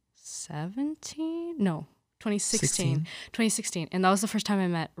 2016. And that was the first time I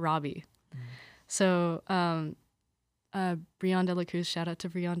met Robbie. So Brianne De La Cruz, shout out to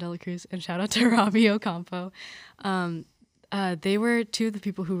Brianne De La Cruz, and shout out to Robbie Ocampo. They were two of the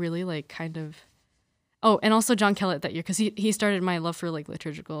people who really like kind of, and also John Kellett that year, because he started my love for like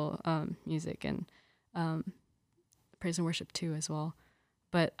liturgical music and praise and worship too as well.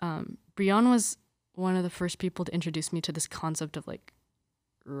 But Brianne was one of the first people to introduce me to this concept of like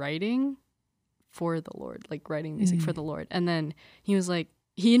writing for the Lord, like writing music for the Lord. And then he was like,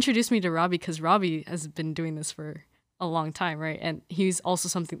 he introduced me to Robbie, because Robbie has been doing this for a long time, right? And he's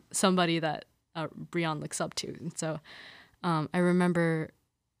also somebody that Brianne looks up to. And so I remember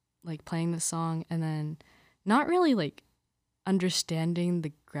like playing this song and then not really like understanding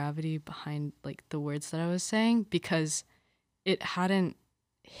the gravity behind like the words that I was saying, because it hadn't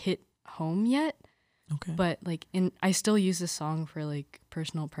hit home yet. Okay. But like I still use this song for like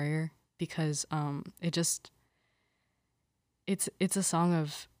personal prayer, because it's a song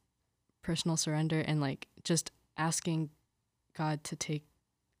of personal surrender and like just asking God to take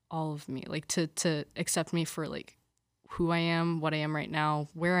all of me, like to accept me for like who I am, what I am right now,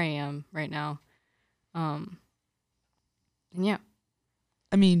 where I am right now. And yeah.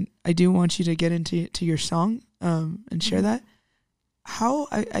 I mean, I do want you to get into your song and share that. But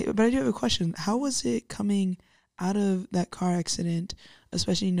I do have a question. How was it coming out of that car accident,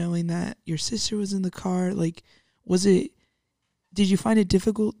 especially knowing that your sister was in the car? Like, did you find it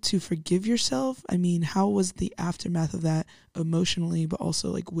difficult to forgive yourself? I mean, how was the aftermath of that emotionally, but also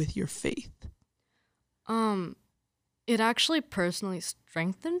like with your faith? It actually personally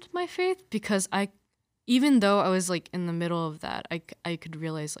strengthened my faith, because even though I was like in the middle of that, I could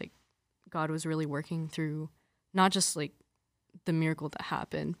realize like God was really working through not just like the miracle that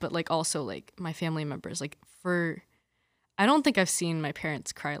happened, but like also like my family members. Like I don't think I've seen my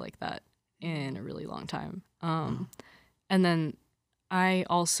parents cry like that in a really long time. And then I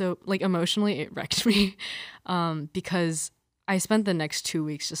also, like, emotionally, it wrecked me because I spent the next 2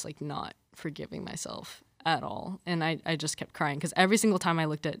 weeks just, like, not forgiving myself at all. And I just kept crying because every single time I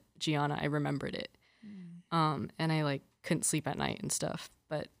looked at Gianna, I remembered it. And I, like, couldn't sleep at night and stuff.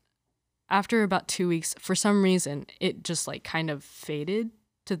 But after about 2 weeks, for some reason, it just, like, kind of faded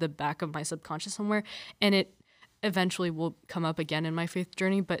to the back of my subconscious somewhere. And it eventually will come up again in my faith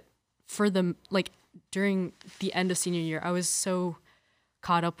journey. But for the, like, during the end of senior year, I was so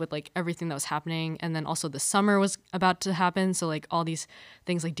caught up with, like, everything that was happening. And then also the summer was about to happen. So, like, all these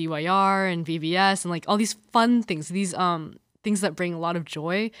things like DYR and VBS and, like, all these fun things, these things that bring a lot of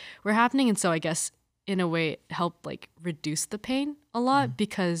joy were happening. And so I guess in a way it helped, like, reduce the pain a lot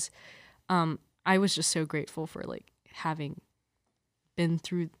because I was just so grateful for, like, having been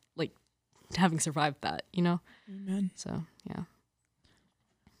through, like, having survived that, you know? Amen. So, yeah.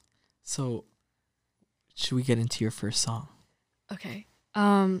 So, should we get into your first song? Okay.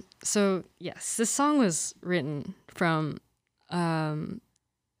 So yes, this song was written from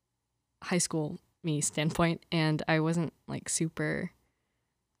high school me standpoint, and I wasn't, like, super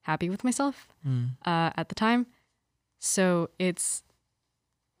happy with myself at the time. So it's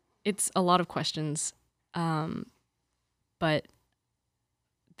a lot of questions, but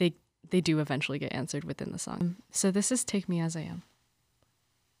they do eventually get answered within the song. So this is Take Me As I Am.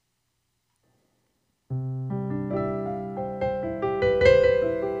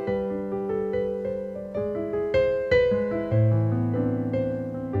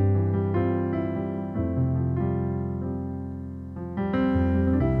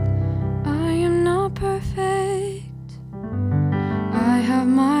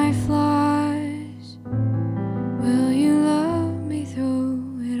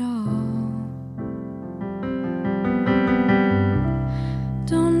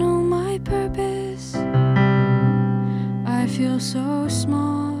 So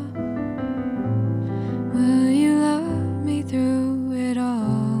small, will you love me through it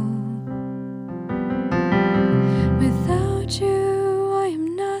all? Without you I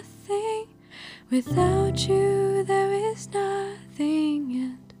am nothing, without you there is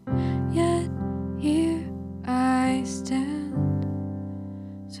nothing, and yet here I stand.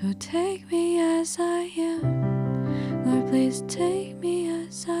 So take me as I am, Lord, please take me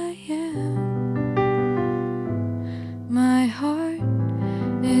as I am. My heart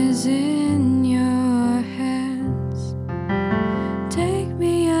is in your hands. Take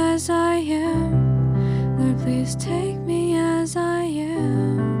me as I am, Lord, please take me as I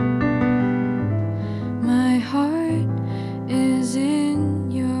am. My heart is in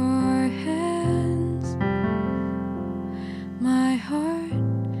your hands. My heart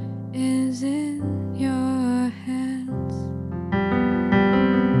is in your hands.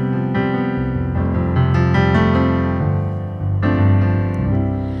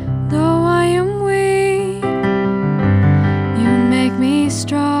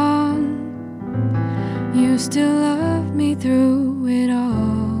 Strong, you still love me through it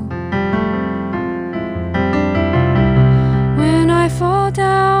all. When I fall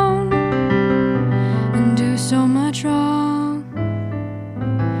down and do so much wrong,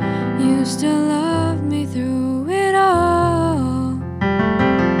 you still love me through it all.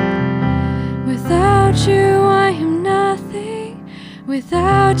 Without you I am nothing,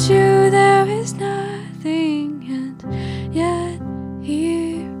 without you there is nothing, and yet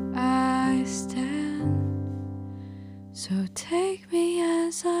here I stand. So take me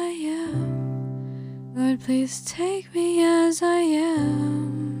as I am, Lord, please take me as I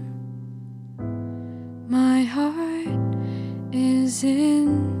am. My heart is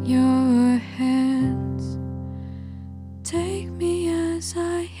in your hands. Take me as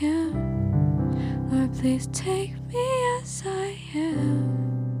I am, Lord, please take me as I am.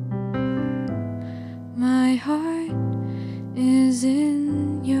 My heart is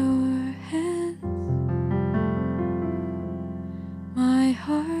in your hands. My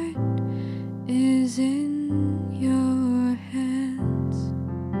heart is in your hands.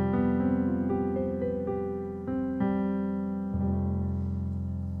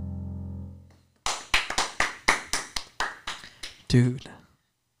 Dude.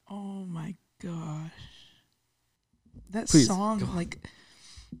 Oh my gosh. That Please, song, go on. like,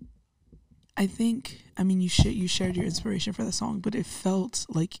 I think, I mean, you shared your inspiration for the song, but it felt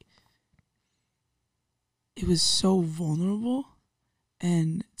like it was so vulnerable,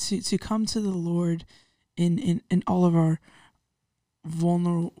 and to come to the Lord in all of our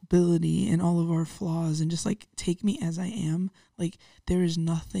vulnerability and all of our flaws, and just, like, take me as I am, like, there is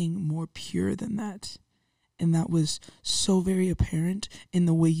nothing more pure than that. And that was so very apparent in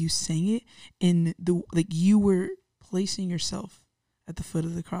the way you sang it, in the, like, you were placing yourself at the foot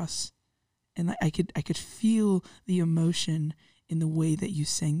of the cross, and I could feel the emotion in the way that you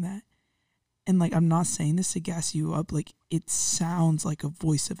sang that. And like, I'm not saying this to gas you up. Like, it sounds like a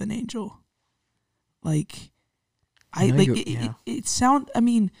voice of an angel. Like, it sound. I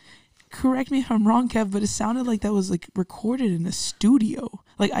mean, correct me if I'm wrong, Kev, but it sounded like that was like recorded in a studio.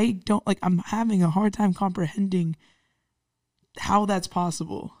 Like, I'm having a hard time comprehending how that's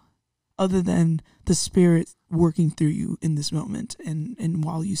possible, other than the Spirit working through you in this moment and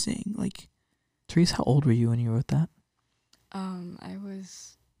while you sing. Like, Therese, how old were you when you wrote that? I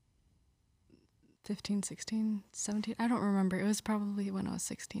was 15, 16, 17. I don't remember. It was probably when I was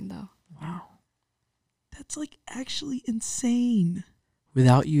 16, though. Wow. that's like actually insane.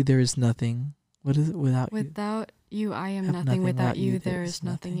 Without you, there is nothing. What is it? Without you, I am Have nothing. Without you, there is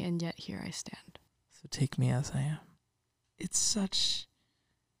nothing. And yet here I stand. So take me as I am. It's such.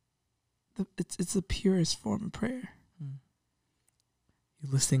 It's the purest form of prayer.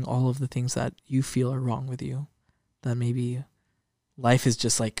 You're listing all of the things that you feel are wrong with you, that maybe life is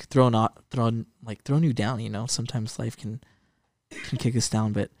just like thrown you down. You know, sometimes life can kick us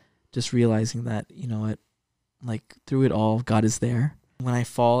down, but just realizing that, you know what, like through it all, God is there. When I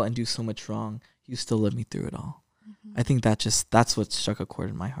fall and do so much wrong, you still love me through it all. Mm-hmm. I think that's what struck a chord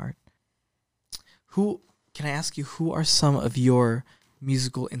in my heart. Can I ask you, who are some of your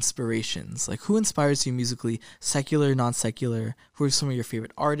musical inspirations? Like, who inspires you musically, secular, non-secular? Who are some of your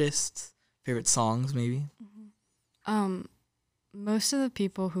favorite artists, favorite songs, maybe? Mm-hmm. Most of the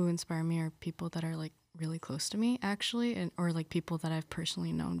people who inspire me are people that are like really close to me, actually, or like people that I've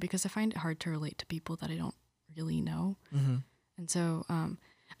personally known, because I find it hard to relate to people that I don't really know. Mm-hmm. And so,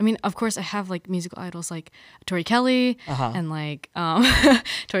 I mean, of course, I have like musical idols like Tori Kelly, and like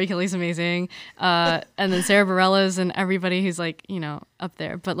Tori Kelly's amazing, and then Sarah Bareilles and everybody who's like, you know, up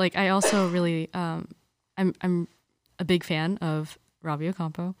there. But like, I also really, I'm a big fan of Robbie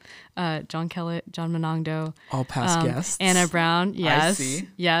Ocampo, John Kellett, John Monongdo, all past guests, Anna Brown. Yes, I see.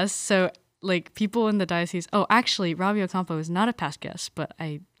 Yes. So like people in the diocese. Oh, actually, Robbie Ocampo is not a past guest, but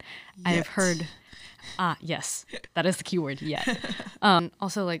I have heard. Yes, that is the key word, yet.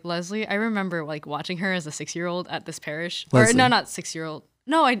 Also, like Leslie, I remember like watching her as a 6-year-old at this parish. Leslie. Or no, not 6-year-old.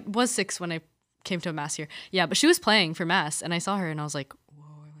 No, I was 6 when I came to a mass here. Yeah, but she was playing for mass, and I saw her, and I was like, whoa,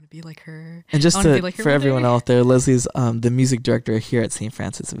 I want to be like her. And just for everyone out there, Leslie's the music director here at St.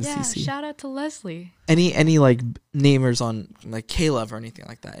 Francis of Assisi. Yeah, shout out to Leslie. Any like namers on like K-Love or anything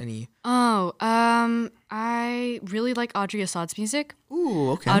like that? Any? Oh, I really like Audrey Assad's music.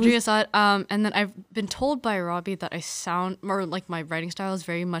 Ooh, okay. Audrey Assad. And then I've been told by Robbie that I sound more like my writing style is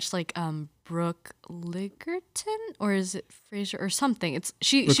very much like Brooke Ligerton, or is it Fraser or something? It's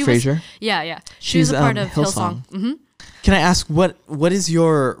she Fraser. Was, yeah. She was a part of Hillsong. Mm-hmm. Can I ask what is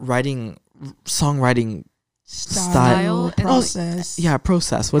your songwriting style process?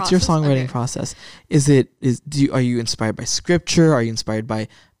 Process. What's your songwriting process? Are you inspired by scripture? Are you inspired by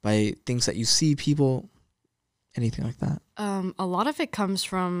things that you see people? Anything like that? A lot of it comes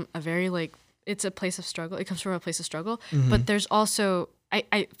from a very it's a place of struggle. It comes from a place of struggle, mm-hmm. but there's also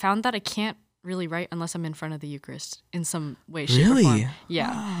I found that I can't really write unless I'm in front of the Eucharist in some way, shape, or form.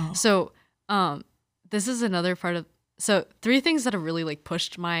 Yeah. Wow. So this is another part of. So 3 things that have really like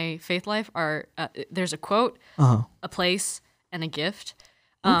pushed my faith life are there's a quote, a place, and a gift.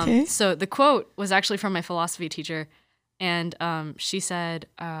 Okay. So the quote was actually from my philosophy teacher, and she said,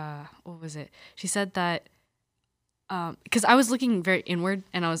 what was it? She said that because I was looking very inward,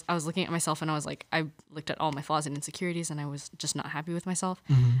 and I was looking at myself, and I was like, I looked at all my flaws and insecurities, and I was just not happy with myself.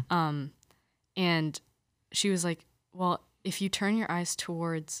 Mm-hmm. And she was like, well, if you turn your eyes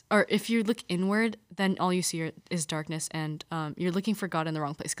towards, or if you look inward, then all you see is darkness, and you're looking for God in the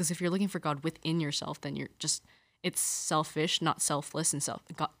wrong place. Because if you're looking for God within yourself, then it's selfish, not selfless,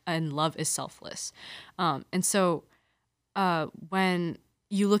 and love is selfless. And so when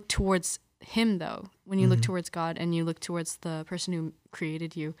you look towards Him, though, when you look towards God and you look towards the person who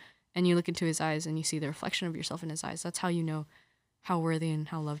created you, and you look into His eyes and you see the reflection of yourself in His eyes, that's how you know how worthy and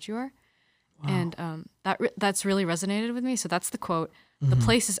how loved you are. Wow. And that's really resonated with me. So that's the quote. The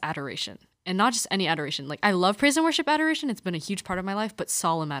place is adoration, and not just any adoration. Like, I love praise and worship adoration. It's been a huge part of my life, but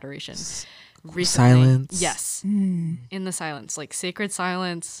solemn adoration. Recently, silence. Yes. In the silence, like sacred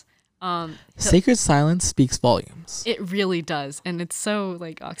silence. Sacred silence speaks volumes. It really does. And it's so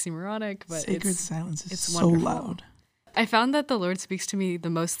like oxymoronic, but sacred silence is so wonderful. loud. I found that the Lord speaks to me the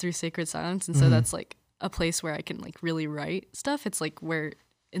most through sacred silence. And so that's like a place where I can like really write stuff. It's like where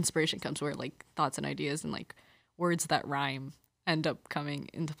inspiration comes, where like thoughts and ideas and like words that rhyme end up coming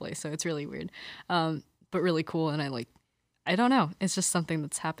into place. So it's really weird, but really cool. And I don't know, it's just something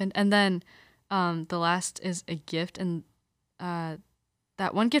that's happened. And then the last is a gift, and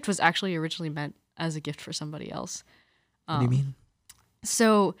that one gift was actually originally meant as a gift for somebody else. What do you mean?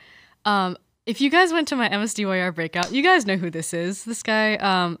 So, if you guys went to my MSDYR breakout, you guys know who this is. This guy,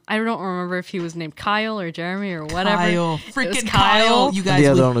 I don't remember if he was named Kyle or Jeremy or whatever. Kyle, It was freaking Kyle. Kyle. You guys The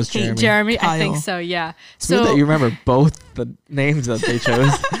other would one was hate Jeremy. I think Kyle. so. Yeah. It's weird that you remember both the names that they chose.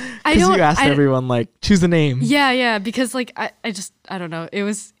 I Because don't. you asked everyone, like, choose a name. Yeah, because like I don't know. It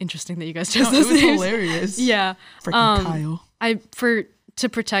was interesting that you guys chose No, it those was names. hilarious. Yeah. Freaking Kyle. To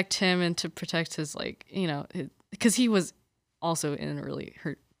protect him and to protect his, like, you know, because he was also in a really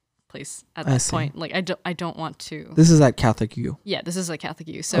hurt place at I that see. point. Like I don't want to. This is at Catholic U. Yeah, this is a Catholic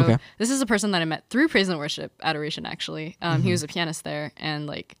U. So Okay. this is a person that I met through Praise and Worship Adoration. Actually, Mm-hmm. he was a pianist there, and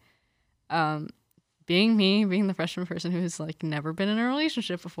like, being me, being the freshman person who's like never been in a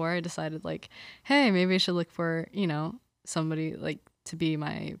relationship before, I decided like, hey, maybe I should look for, you know, somebody like to be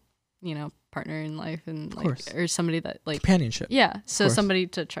my, you know, partner in life, and like, course. or somebody that like, Companionship. yeah, so course. somebody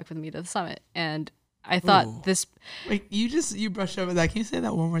to trek with me to the summit. And I thought Ooh. this Wait, you brushed over that. Can you say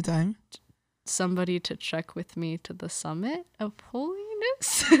that one more time? somebody to trek with me to the summit of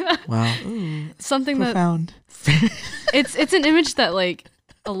holiness, Wow. Ooh, something that profound. it's an image that like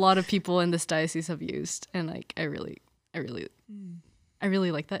a lot of people in this diocese have used, and like I really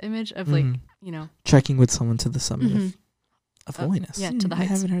like that image of like, Mhm. you know, Trekking with someone to the summit Mhm. of holiness. yeah, to the I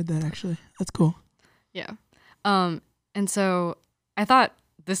heights. haven't heard that actually. That's cool. Yeah. And so I thought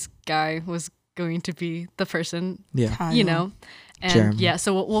this guy was going to be the person, Yeah. Kyle. you know, and Jeremy. yeah,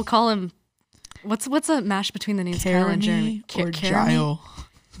 so we'll call him. What's a mash between the names Kyle and Jeremy? Jeremy or Jeremy? Gile.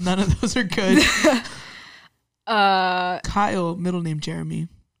 None of those are good. Uh, Kyle, middle name Jeremy.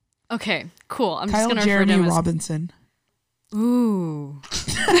 okay, cool. I'm Kyle just gonna Jeremy refer to him Robinson. as ooh.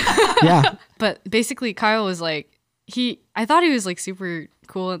 Yeah. But basically, Kyle was like I thought he was like super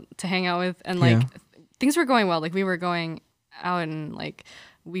cool to hang out with, and like Yeah. things were going well. Like we were going out, and like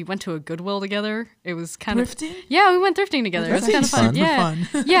we went to a Goodwill together. It was kind Thrifting? of we went thrifting together. That It was kind of seems fun. fun. Yeah,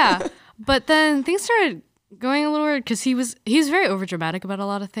 Fun. yeah. But then things started going a little weird because he was very overdramatic about a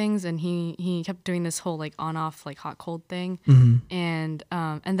lot of things, and he kept doing this whole like on off like hot cold thing. Mm-hmm.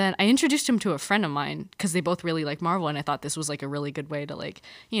 And then I introduced him to a friend of mine because they both really like Marvel, and I thought this was like a really good way to like,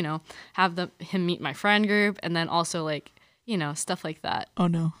 you know, have him meet my friend group, and then also like, you know, stuff like that. Oh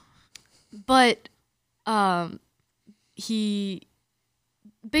no. But he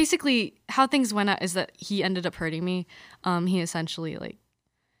basically, how things went out is that he ended up hurting me. He essentially like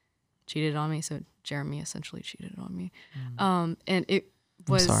cheated on me, so Jeremy essentially cheated on me. And it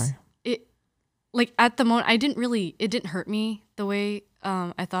was I'm sorry. it like at the moment it didn't hurt me the way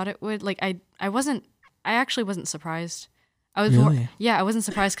I thought it would. Like I actually wasn't surprised. I was Really? I wasn't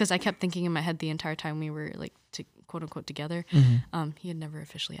surprised because I kept thinking in my head the entire time we were like quote unquote together. Mm-hmm. He had never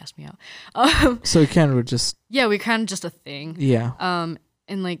officially asked me out. So it kind of just, Yeah, we kind of just a thing. yeah.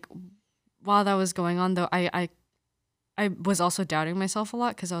 And like while that was going on though, I was also doubting myself a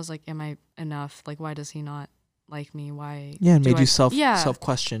lot because I was like, am I enough? Like, why does he not like me? Why? Yeah, it do made I- you self Yeah.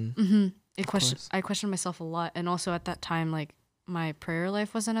 question. Mm-hmm. I questioned myself a lot, and also at that time, like my prayer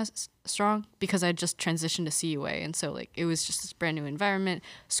life wasn't as strong because I just transitioned to CUA, and so like it was just this brand new environment.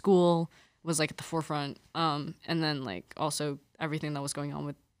 School was like at the forefront, and then like also everything that was going on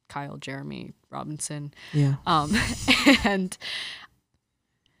with Kyle, Jeremy, Robinson, Yeah. and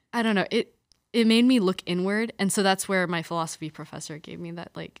I don't know, it made me look inward, and so that's where my philosophy professor gave me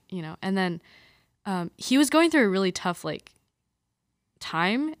that, like, you know, and then he was going through a really tough like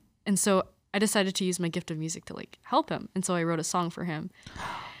time, and so I decided to use my gift of music to like help him, and so I wrote a song for him.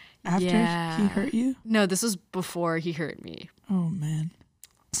 After Yeah. he hurt you? No, this was before he hurt me. Oh man.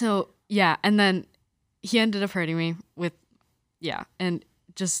 So yeah, and then he ended up hurting me with, and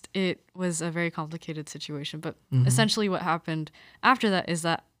just it was a very complicated situation. But Mhm. essentially, what happened after that is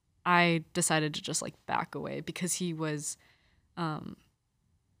that I decided to just like back away because he was,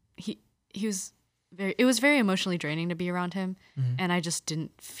 he was very. It was very emotionally draining to be around him, Mhm. and I just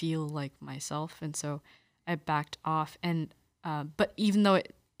didn't feel like myself, and so I backed off. And but even though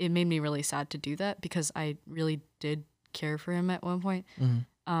it made me really sad to do that because I really did care for him at one point. Mhm.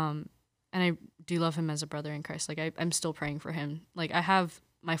 And I do love him as a brother in Christ. Like I'm still praying for him. Like I have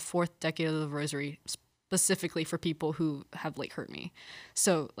my 4th decade of the rosary specifically for people who have like hurt me.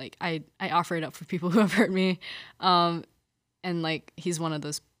 So like I offer it up for people who have hurt me. And like he's one of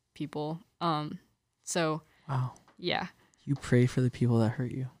those people. So Wow. yeah. You pray for the people that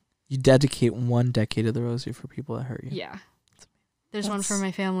hurt you. You dedicate 1 decade of the rosary for people that hurt you. Yeah. There's one for That's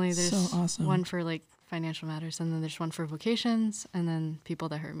my family. There's so awesome. one for like financial matters, and then there's one for vocations, and then people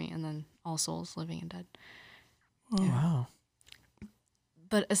that hurt me, and then all souls, living and dead. Oh, Wow.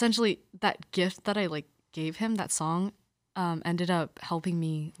 but essentially that gift that I like gave him, that song, ended up helping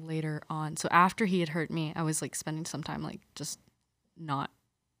me later on. So after he had hurt me, I was like spending some time like just not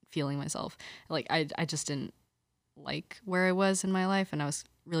feeling myself. Like I just didn't like where I was in my life, and I was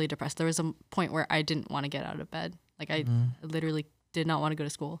really depressed. There was a point where I didn't want to get out of bed. Like I literally did not want to go to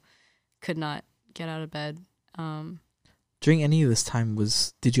school, could not get out of bed. During any of this time,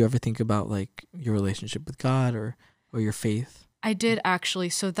 did you ever think about like your relationship with God or your faith? I did actually.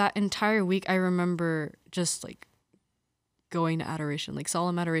 So that entire week, I remember just like going to adoration, like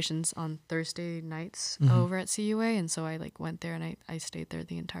solemn adorations on Thursday nights over at CUA. And so I like went there and I stayed there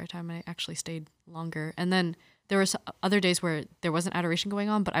the entire time, and I actually stayed longer. And then there were other days where there wasn't adoration going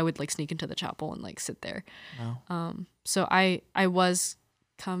on, but I would like sneak into the chapel and like sit there. Wow. So I was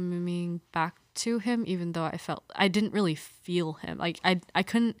coming back to him, even though I didn't really feel him. Like I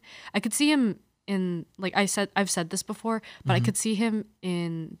could see him in, like I've said this before, but I could see him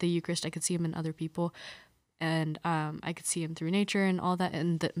in the Eucharist. I could see him in other people, and I could see him through nature and all that,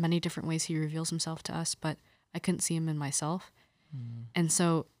 and the many different ways he reveals himself to us, but I couldn't see him in myself. And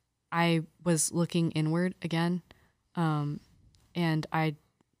so I was looking inward again, and I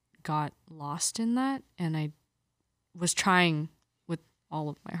got lost in that, and I was trying with all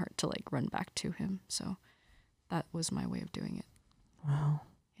of my heart to like run back to him. So that was my way of doing it. Wow.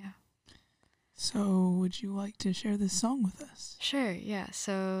 Yeah. So would you like to share this song with us? Sure, yeah.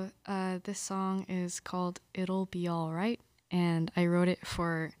 So this song is called It'll Be All Right, and I wrote it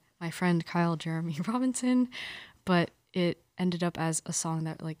for my friend Kyle Jeremy Robinson, but it ended up as a song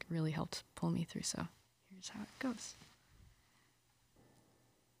that like really helped pull me through. So here's how it goes.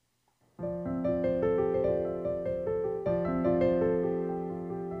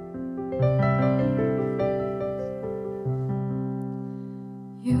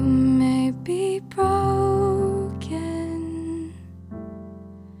 You may be broken,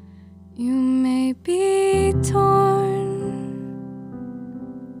 you may be torn,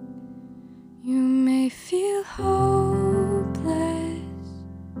 you may feel hopeless,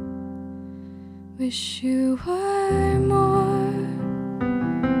 wish you were more.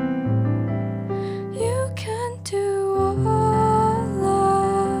 You can do all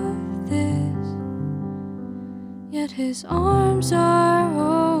of this, yet his arms are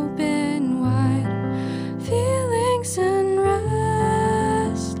open wide. Feelings and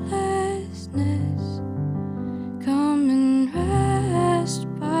restlessness, come and rest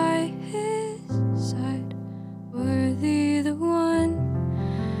by his side. Worthy the one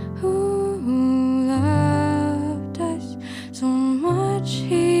who loved us so much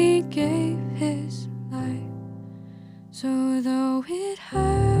he gave his life. So though it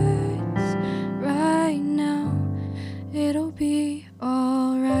hurts right now, it'll be alright.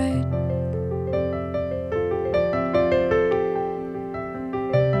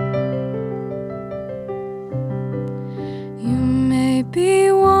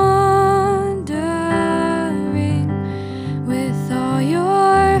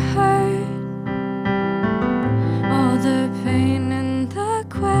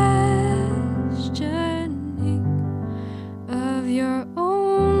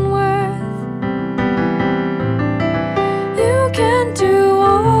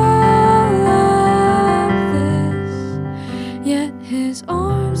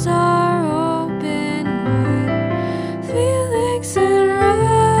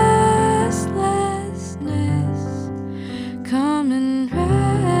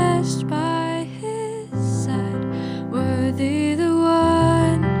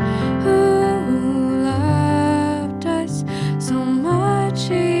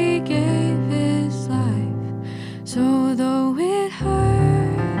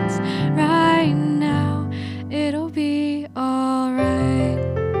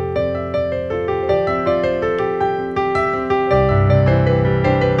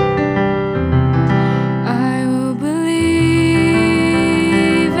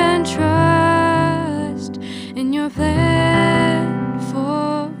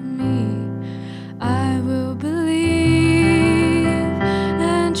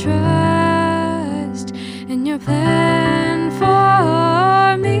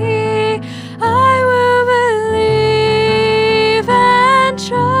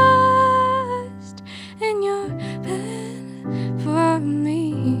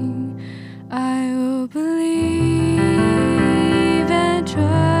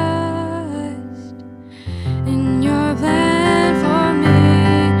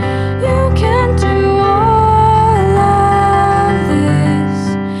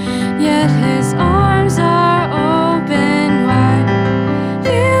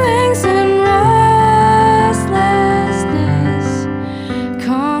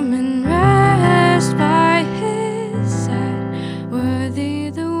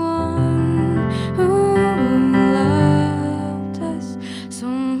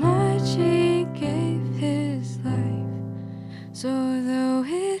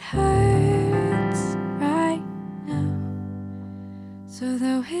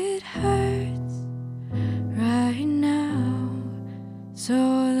 it hurts right now, so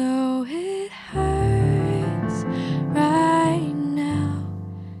though it hurts right now,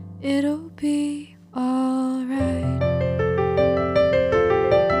 it'll be alright.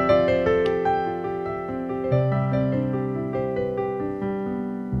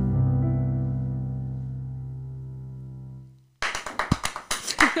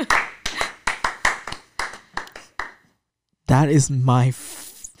 That is my.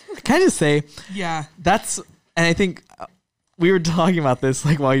 Can I just say Yeah. that's, and I think we were talking about this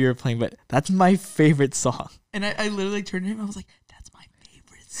like while you were playing, but that's my favorite song. And I literally turned to him. I was like, that's my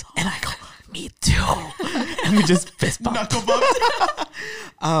favorite song. And I go, me too. And we just fist bump. Knuckle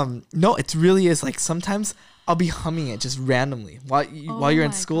bumped. No, it really is like sometimes I'll be humming it just randomly while you're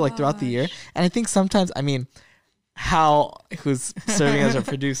in my school, like throughout the year. gosh. And I think sometimes, I mean, Hal, who's serving as our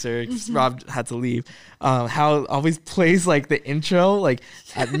producer, 'cause Rob had to leave, Hal always plays like the intro like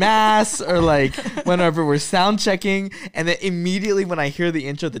at mass or like whenever we're sound checking, and then immediately when I hear the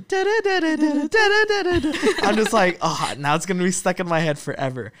intro, the I'm just like, oh, now it's gonna be stuck in my head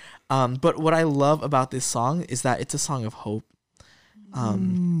forever. But what I love about this song is that it's a song of hope.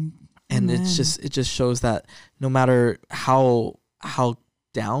 And Amen. it just shows that no matter how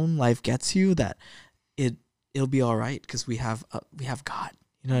down life gets you, that it'll be all right because we have God.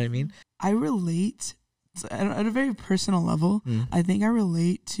 You know what I mean? I relate at a very personal level. I think I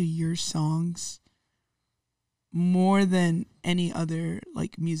relate to your songs more than any other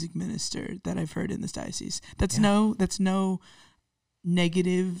like music minister that I've heard in this diocese. That's no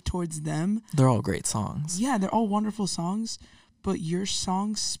negative towards them. They're all great songs. Yeah, they're all wonderful songs, but your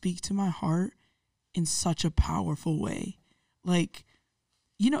songs speak to my heart in such a powerful way. Like,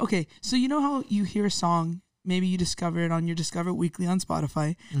 okay, so you know how you hear a song, maybe you discover it on your Discover Weekly on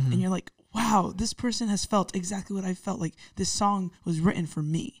Spotify, and you're like, wow, this person has felt exactly what I felt. Like, this song was written for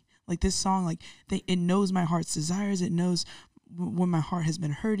me. Like, this song, like, it knows my heart's desires. It knows when my heart has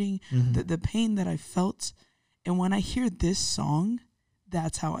been hurting, the pain that I felt. And when I hear this song,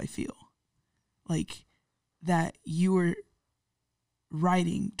 that's how I feel. Like, that you were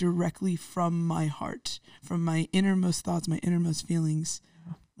writing directly from my heart, from my innermost thoughts, my innermost feelings.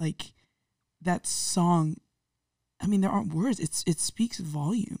 Like, that song, I mean, there aren't words. It speaks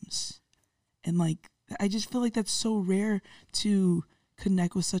volumes. And like, I just feel like that's so rare to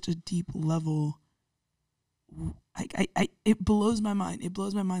connect with such a deep level. It blows my mind. It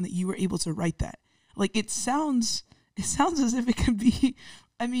blows my mind that you were able to write that. Like, it sounds as if it could be,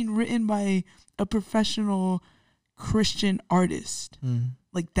 I mean, written by a professional Christian artist.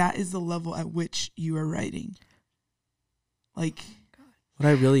 Like, that is the level at which you are writing. Like, What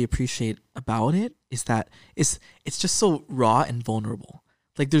I really appreciate about it is that it's just so raw and vulnerable.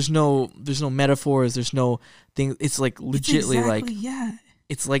 Like, there's no metaphors, there's no thing. It's like legitly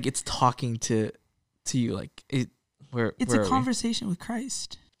it's like it's talking to you. Like, it's a conversation with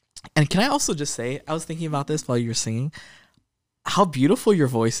Christ. And can I also just say, I was thinking about this while you were singing, how beautiful your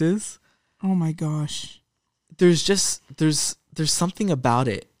voice is. Oh my gosh. There's something about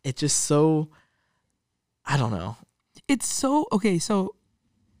it. It's just so, I don't know. It's so, okay, so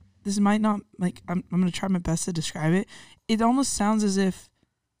this might not, like, I'm going to try my best to describe it. It almost sounds as if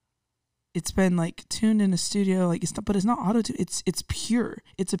it's been, like, tuned in a studio, like, but it's not auto-tuned. It's pure.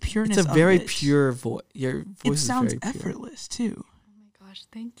 It's a pureness of it. It's a very pure voice. Your voice is very pure. It sounds effortless, too. Oh my gosh,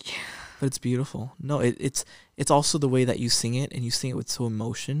 thank you. But it's beautiful. No, it's also the way that you sing it, and you sing it with so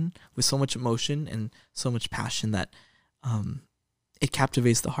much emotion and so much passion that it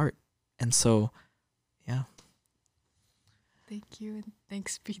captivates the heart. And so, yeah. Thank you, and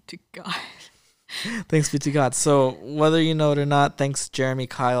thanks be to God. Thanks be to God. So whether you know it or not, thanks Jeremy,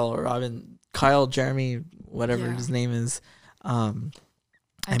 Kyle, or Robin, Kyle, Jeremy, whatever his name is. I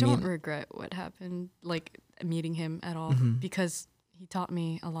don't regret what happened, like meeting him at all, because he taught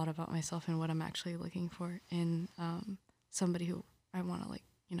me a lot about myself and what I'm actually looking for in somebody who I want to, like,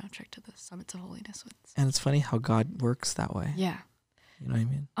 trek to the summits of holiness with. And it's funny how God works that way. Yeah. You know what I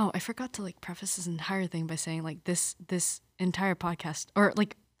mean? Oh, I forgot to, like, preface this entire thing by saying, like, this entire podcast, or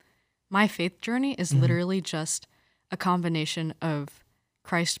like my faith journey is literally just a combination of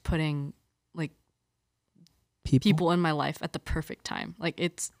Christ putting, like, people in my life at the perfect time. Like,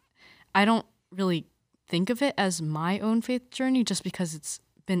 I don't really think of it as my own faith journey just because it's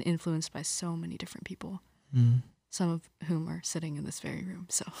been influenced by so many different people, some of whom are sitting in this very room.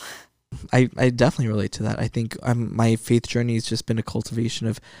 So I definitely relate to that. I think my faith journey has just been a cultivation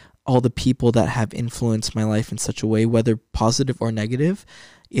of all the people that have influenced my life in such a way, whether positive or negative.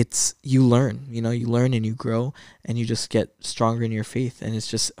 It's, you learn and you grow and you just get stronger in your faith. And it's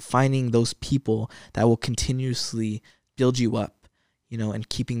just finding those people that will continuously build you up, and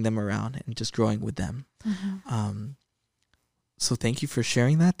keeping them around and just growing with them. So thank you for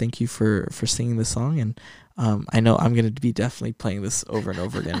sharing that. Thank you for singing the song. And I know I'm going to be definitely playing this over and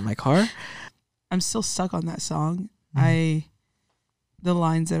over again in my car. I'm still stuck on that song. The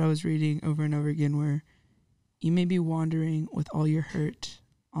lines that I was reading over and over again were, you may be wandering with all your hurt,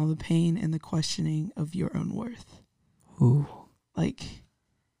 all the pain and the questioning of your own worth. Ooh. Like,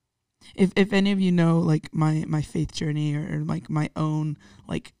 if any of you know, like, my faith journey or like my own,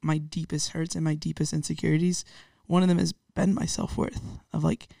 like, my deepest hurts and my deepest insecurities, one of them has been my self-worth of,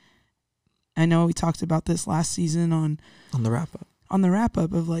 like, I know we talked about this last season on the wrap-up. On the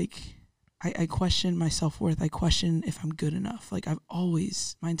wrap-up of, like, I question my self-worth. I question if I'm good enough. Like, I've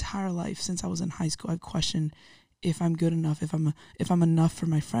always, my entire life since I was in high school, I've questioned if I'm good enough, if I'm enough for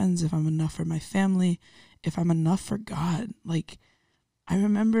my friends, if I'm enough for my family, if I'm enough for God. Like, I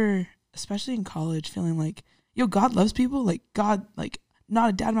remember, especially in college, feeling like, yo, God loves people. Like, God, like, not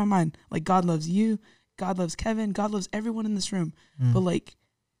a doubt in my mind. Like, God loves you. God loves Kevin. God loves everyone in this room. But, like,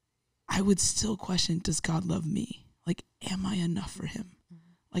 I would still question, does God love me? Like, am I enough for him?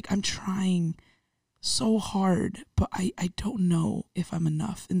 Like, I'm trying so hard, but I don't know if I'm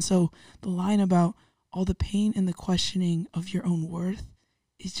enough. And so the line about all the pain and the questioning of your own worth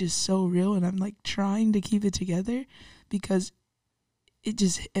is just so real. And I'm, like, trying to keep it together because it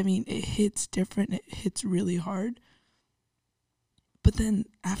just, I mean, it hits different. It hits really hard. But then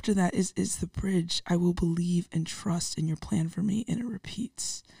after that is the bridge. I will believe and trust in your plan for me. And it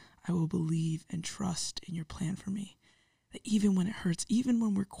repeats. I will believe and trust in your plan for me. That even when it hurts, even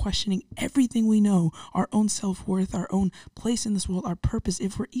when we're questioning everything we know, our own self-worth, our own place in this world, our purpose,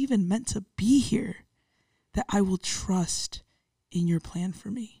 if we're even meant to be here, that I will trust in your plan for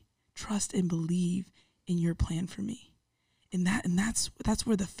me. Trust and believe in your plan for me. And that's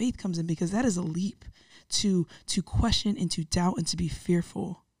where the faith comes in, because that is a leap to question and to doubt and to be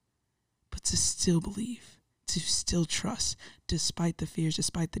fearful, but to still believe, to still trust, despite the fears,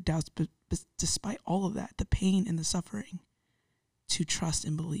 despite the doubts, but despite all of that, the pain and the suffering, to trust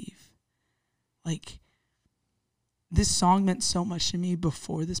and believe. Like, this song meant so much to me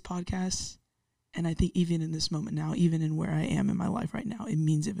before this podcast, and I think even in this moment now, even in where I am in my life right now, it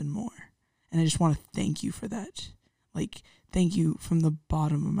means even more. And I just want to thank you for that. Like, thank you from the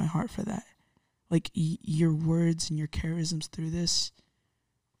bottom of my heart for that. Like, your words and your charisms through this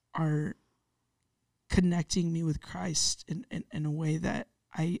are connecting me with Christ in a way that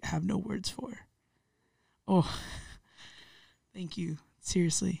I have no words for. Oh, thank you.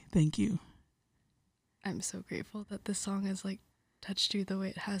 Seriously, thank you. I'm so grateful that this song has, like, touched you the way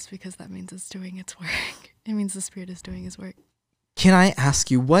it has, because that means it's doing its work. It means the Spirit is doing his work. Can I ask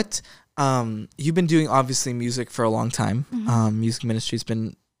you what you've been doing? Obviously, music for a long time. Music ministry's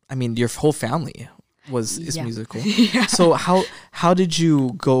been. I mean, your whole family is musical. Yeah. So how did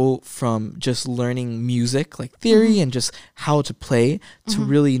you go from just learning music, like theory, and just how to play, to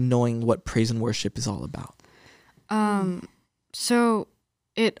really knowing what praise and worship is all about? So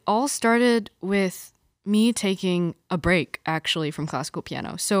it all started with me taking a break, actually, from classical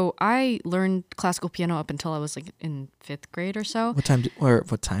piano. So I learned classical piano up until I was, like, in 5th grade or so.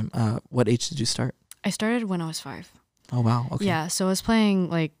 What age did you start? I started when I was 5. Oh, wow. Okay. Yeah, so I was playing,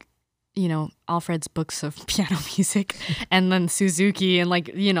 like, Alfred's books of piano music, and then Suzuki, and,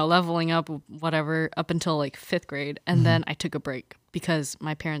 like, leveling up, whatever, up until, like, 5th grade. And then I took a break because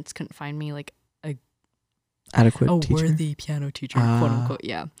my parents couldn't find me, like, adequate a teacher? worthy piano teacher, quote unquote.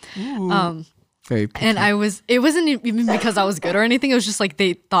 Yeah. Very picky. And it wasn't even because I was good or anything. It was just like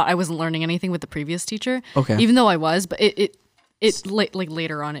they thought I wasn't learning anything with the previous teacher. Okay. Even though I was, but it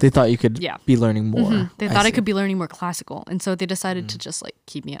later on. They thought you could be learning more. They thought I could be learning more classical. And so they decided to just, like,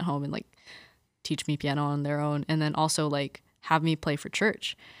 keep me at home and, like, teach me piano on their own. And then also, like, have me play for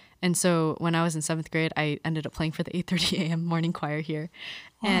church. And so when I was in 7th grade, I ended up playing for the 8:30 a.m. morning choir here.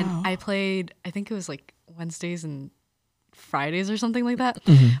 Wow. And I played, I think it was, like, Wednesdays and Fridays or something like that.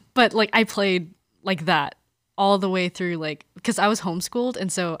 But, like, I played like that all the way through, like, because I was homeschooled.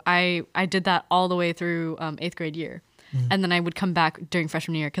 And so I did that all the way through 8th grade year. And then I would come back during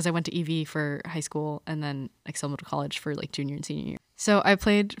freshman year, because I went to EV for high school and then Excel Middle College for, like, junior and senior year. So I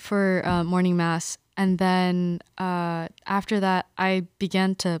played for morning mass. And then after that, I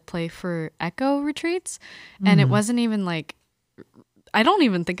began to play for Echo retreats. And it wasn't even, like, I don't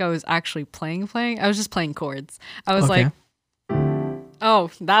even think I was actually playing. I was just playing chords. I was like,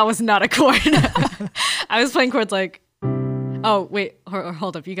 oh, that was not a chord. I was playing chords like, oh, wait,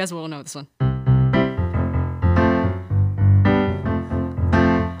 hold up. You guys will know this one.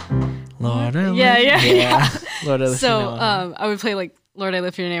 Lord, yeah. Lord, I lift your name on high. I would play, like, Lord, I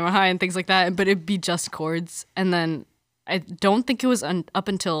lift your name on high and things like that, but it'd be just chords. And then I don't think it was up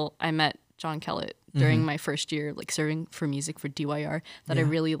until I met John Kellett during my first year, like serving for music for DYR, that I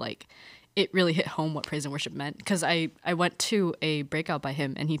really like. It really hit home what praise and worship meant, because I went to a breakout by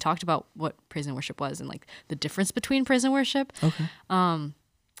him and he talked about what praise and worship was and like the difference between praise and worship. Okay.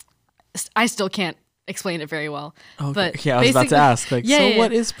 I still can't explain it very well. Okay. But yeah, I was about to ask, like,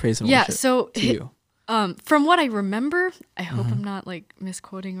 what is praise and worship so to you? From what I remember, I hope I'm not like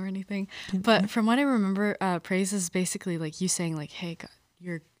misquoting or anything, but from what I remember, praise is basically like you saying like, hey, God,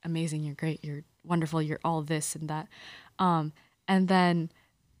 you're amazing, you're great, you're wonderful, you're all this and that. And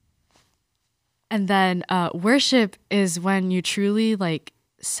then worship is when you truly like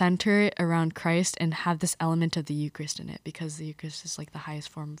center it around Christ and have this element of the Eucharist in it, because the Eucharist is like the highest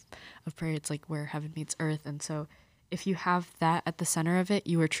form of prayer. It's like where heaven meets earth. And so if you have that at the center of it,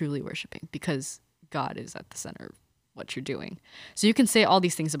 you are truly worshiping, because God is at the center of what you're doing. So you can say all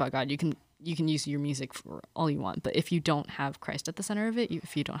these things about God. You can use your music for all you want, but if you don't have Christ at the center of it,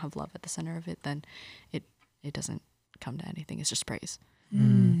 if you don't have love at the center of it, then it doesn't come to anything. It's just praise.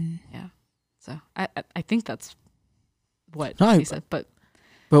 Yeah. So I think that's what he said. But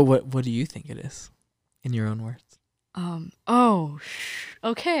what do you think it is, in your own words?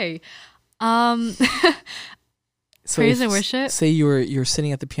 Okay. So praise and worship. Say you're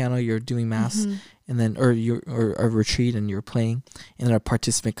sitting at the piano, you're doing mass, and then or a retreat, and you're playing, and then a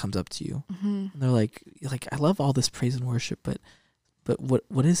participant comes up to you, and they're like, I love all this praise and worship, but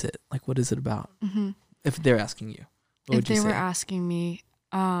what is it? Like, what is it about? If they're asking you, what would you say? If they were asking me,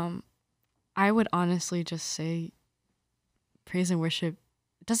 I would honestly just say praise and worship.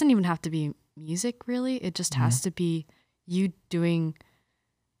 It doesn't even have to be music, really. It just has to be you doing.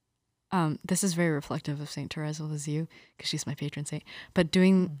 This is very reflective of Saint Therese of Lisieux, because she's my patron saint. But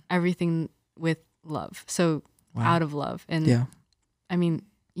doing everything with love, so out of love, and I mean,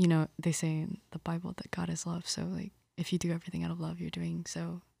 they say in the Bible that God is love. So like, if you do everything out of love, you're doing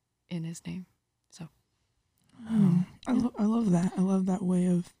so in His name. So, I love that. I love that way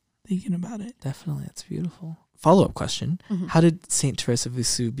of thinking about it. Definitely, that's beautiful. Follow-up question: how did Saint Therese of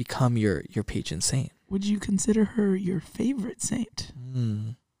Lisieux become your patron saint? Would you consider her your favorite saint?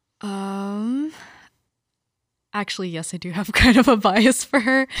 Actually, yes, I do have kind of a bias for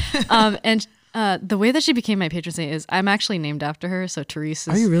her. And the way that she became my patron saint is I'm actually named after her. So Therese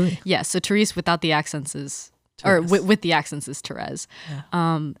is. Are you really? Yeah. So Therese without the accents is, Therese. or with the accents is Therese.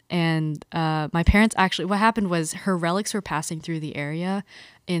 Yeah. And my parents actually, what happened was her relics were passing through the area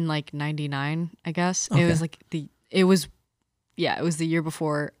in like 99, I guess. Okay. It was like it was the year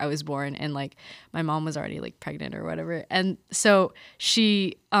before I was born, and like my mom was already like pregnant or whatever. And so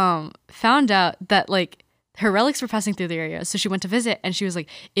she found out that like her relics were passing through the area. So she went to visit, and she was like,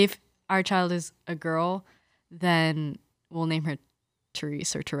 if our child is a girl, then we'll name her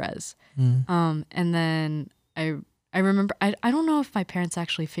Therese or Therese. And then I remember, I don't know if my parents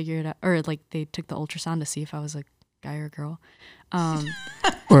actually figured out, or like they took the ultrasound to see if I was a guy or girl.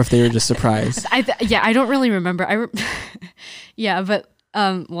 Or if they were just surprised. I don't really remember. But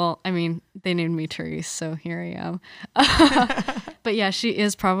well, I mean, they named me Therese, so here I am. But yeah, she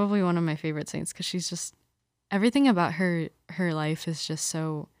is probably one of my favorite saints, because she's just, everything about her life is just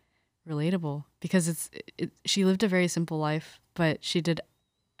so relatable, because she lived a very simple life, but she did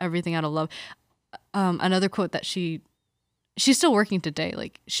everything out of love. Another quote that she's still working today.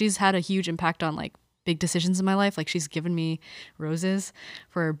 Like, she's had a huge impact on like big decisions in my life. Like, she's given me roses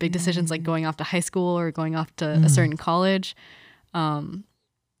for big decisions, like going off to high school or going off to a certain college. But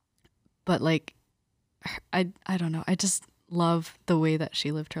like, I don't know. I just love the way that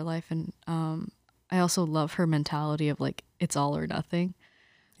she lived her life. And I also love her mentality of like, it's all or nothing.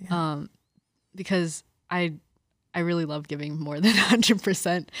 Yeah. Because I really love giving more than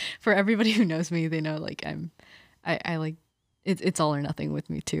 100%. For everybody who knows me, they know like I like it's all or nothing with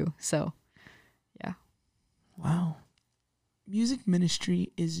me too. So yeah. Wow. Music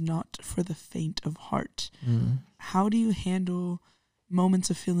ministry is not for the faint of heart. How do you handle moments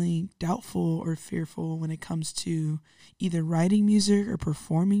of feeling doubtful or fearful when it comes to either writing music or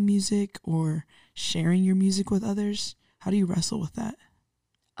performing music or sharing your music with others? How do you wrestle with that?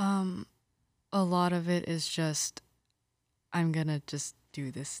 A lot of it is just, I'm gonna just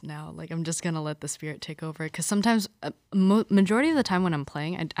do this now. Like, I'm just gonna let the Spirit take over. Because sometimes, majority of the time when I'm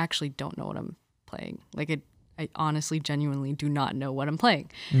playing, I actually don't know what I'm playing. Like, I honestly, genuinely do not know what I'm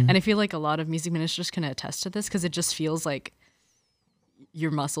playing. And I feel like a lot of music ministers can attest to this, because it just feels like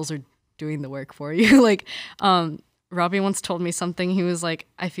your muscles are doing the work for you. Like, Robbie once told me something. He was like,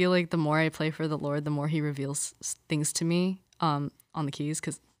 I feel like the more I play for the Lord, the more He reveals things to me on the keys,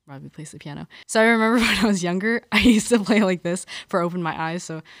 because Robbie plays the piano. So I remember when I was younger, I used to play like this for Open My Eyes.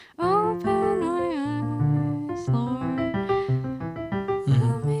 So, open my eyes, Lord.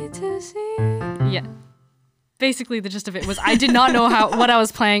 Yeah. Basically, the gist of it was I did not know what I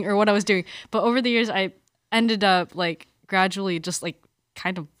was playing or what I was doing. But over the years, I ended up like gradually just like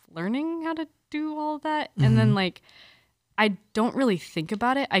kind of learning how to do all of that. And then like I don't really think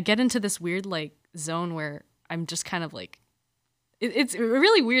about it. I get into this weird like zone where I'm just kind of like it's a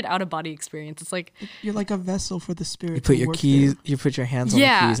really weird out of body experience. It's like You're like a vessel for the spirit. You put to your work keys, through. you put your hands on the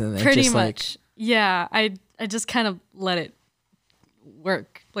yeah, keys, and then pretty just much. like Yeah, I just kind of let it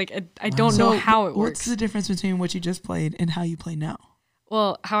work. Like I don't So know how it What's works. the difference between what you just played and how you play now?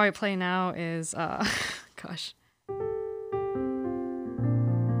 Well, how I play now is gosh.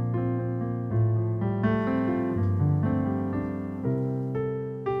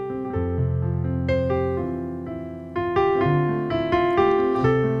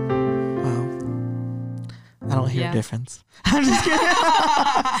 wow. I don't hear Yeah. a difference. I'm just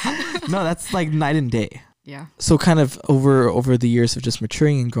kidding. No, that's like night and day. Yeah. So kind of over the years of just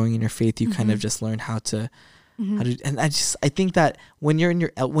maturing and growing in your faith, you kind of Mhm. just learn how to Mhm. and I think that when you're in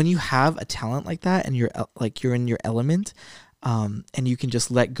when you have a talent like that and you're you're in your element, and you can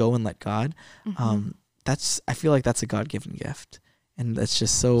just let go and let God, Mhm. I feel like that's a God-given gift, and that's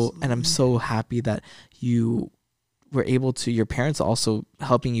just so. And I'm so happy that you were able to. Your parents also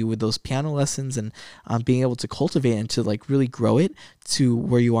helping you with those piano lessons and being able to cultivate and to like really grow it to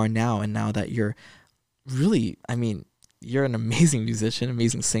where you are now. And now that you're really, I mean, you're an amazing musician,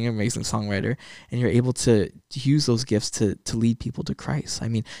 amazing singer, amazing songwriter, and you're able to use those gifts to lead people to Christ. I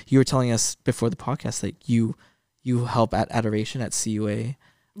mean, you were telling us before the podcast that you help at Adoration at CUA.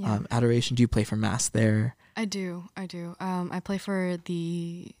 Yeah. Adoration, do you play for Mass there? I do. I play for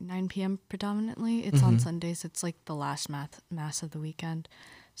the 9 p.m. predominantly. It's on Mhm. Sundays. It's like the last mass of the weekend.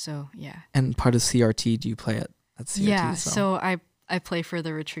 So yeah. And part of CRT, do you play at CRT? Yeah. as well? So I play for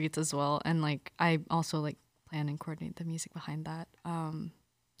the retreats as well, and like I also like plan and coordinate the music behind that.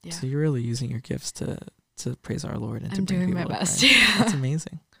 Yeah. So you're really using your gifts to praise our Lord and to I'm bring doing people my to best. Christ. Yeah. That's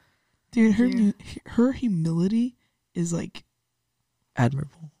amazing, Dude, you. her humility is like,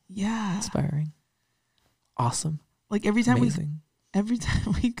 admirable, yeah. inspiring, awesome, Like every time amazing.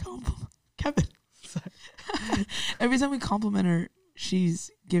 we compliment Kevin. Sorry. Every time we compliment her,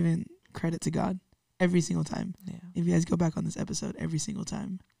 she's given credit to God. Every single time. Yeah. If you guys go back on this episode, every single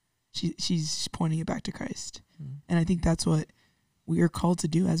time, she's pointing it back to Christ. Mm. And I think that's what we are called to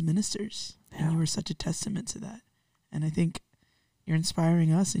do as ministers. Yeah. And you are such a testament to that. And I think you're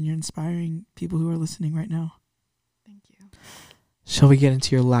inspiring us and you're inspiring people who are listening right now. Thank you. Shall we get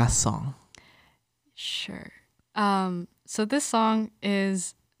into your last song? Sure. So this song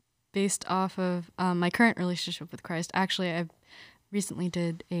is based off of my current relationship with Christ. Actually, I recently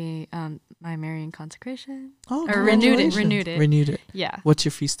did a my Marian consecration. Oh, Or renewed it, congratulations. renewed it. Renewed it. Yeah. What's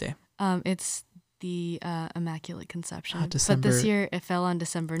your feast day? It's the Immaculate Conception. But December- this year it fell on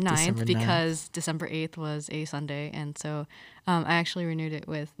December 9th December 9th. because December 8th was a Sunday, and so I actually renewed it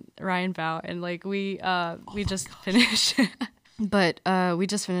with Ryan Bao, and like we just finished. But we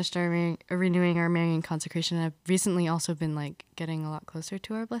just finished our renewing our Marian consecration. I've recently also been like getting a lot closer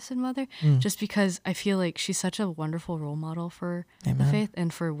to our Blessed Mother, just because I feel like she's such a wonderful role model for the Amen. faith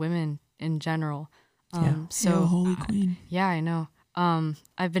and for women in general. Yeah. So Hail, Holy Queen. yeah, I know.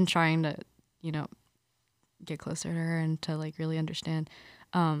 I've been trying to, get closer to her and to like really understand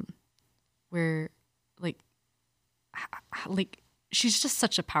where like she's just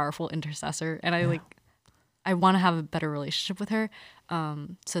such a powerful intercessor, and I want to have a better relationship with her,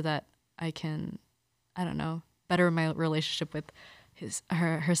 so that I can, I don't know, better my relationship with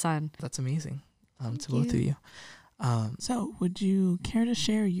her son. That's amazing. To Thank both of you. you. So, would you care to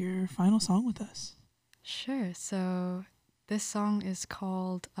share your final song with us? Sure. So this song is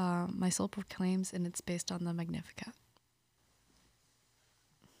called My Soul Proclaims, and it's based on the Magnificat.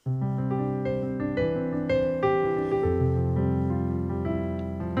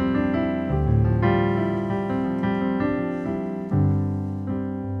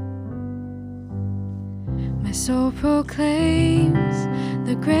 My soul proclaims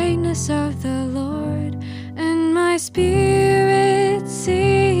the greatness of the Lord, and my spirit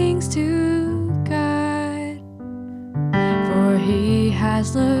sings to God. For he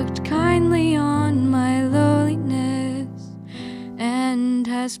has looked kindly on my lowliness, and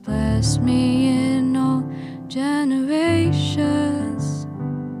has blessed me in all generations.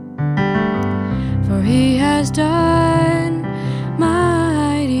 For he has done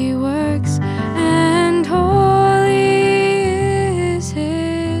mighty works, and holy is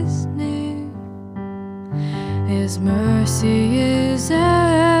his name. His mercy is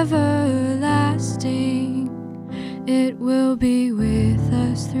everlasting. It will be with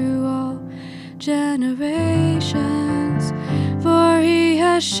us through all generations. For he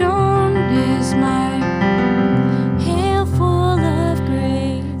has shown his mighty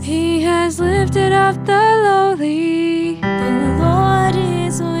of the lowly. The Lord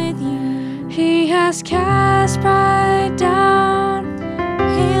is with you. He has cast pride down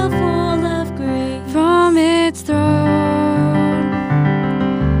Hail full of grace. from its throne.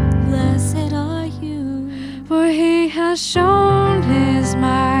 Blessed are you. For he has shown his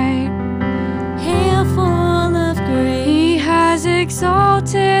might. Hail full of grace. He has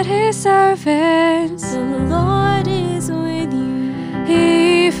exalted his servants. The Lord is with you.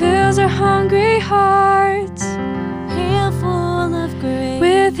 He fills our hungry hearts Hail full of grace.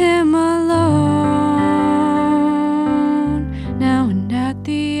 with him alone. Now and at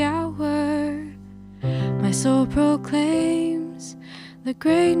the hour, my soul proclaims the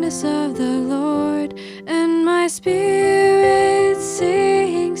greatness of the Lord, and my spirit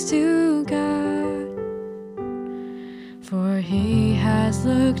sings to God. For he has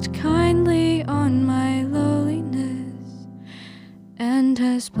looked kindly on my lowliness, and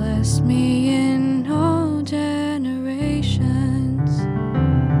has blessed me in all generations.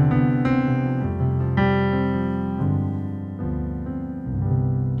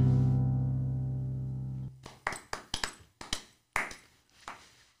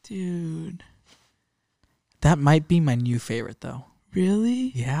 Dude, That might be my new favorite though.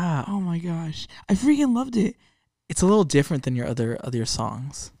 really? Yeah. Oh my gosh, I freaking loved it. It's a little different than your other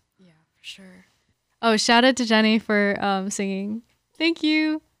songs. Yeah, for sure. Oh, shout out to Jenny for singing. Thank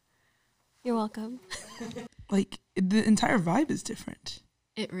you. You're welcome. Like the entire vibe is different.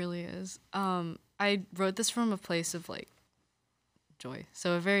 It really is. I wrote this from a place of like joy.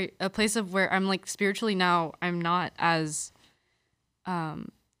 So a place of where I'm like spiritually now. I'm not as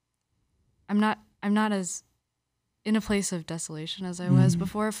in a place of desolation as I was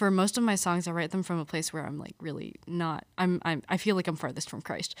before. For most of my songs, I write them from a place where I'm like really not. I feel like I'm farthest from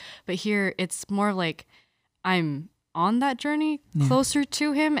Christ. But here, it's more like I'm on that journey closer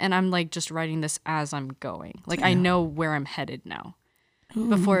to Him, and I'm like just writing this as I'm going. Like I know where I'm headed now.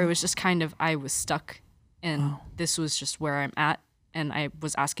 Before it was just kind of I was stuck, and this was just where I'm at, and I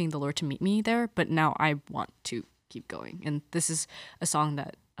was asking the Lord to meet me there. But now I want to keep going, and this is a song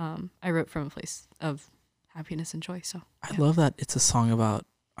that I wrote from a place of happiness and joy. So I love that it's a song about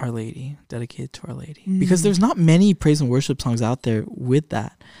Our Lady, dedicated to Our Lady, because there's not many praise and worship songs out there with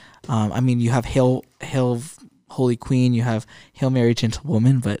that. I mean, you have Hail Holy Queen, you have Hail Mary Gentle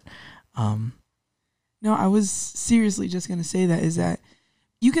Woman, but No, I was seriously just gonna say that is that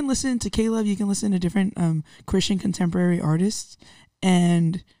you can listen to Caleb, you can listen to different Christian contemporary artists,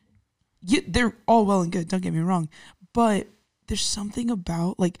 and they're all well and good. Don't get me wrong, but there's something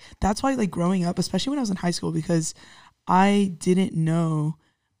about like that's why like growing up, especially when I was in high school, because I didn't know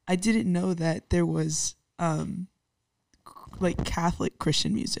that there was like Catholic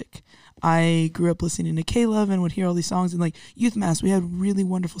Christian music. I grew up listening to Caleb and would hear all these songs, and like Youth Mass, we had really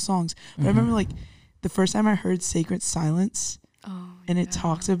wonderful songs. But I remember like the first time I heard Sacred Silence, and it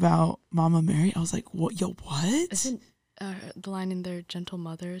talks about Mama Mary, I was like, "What? Yo, what?" isn't the line in there "gentle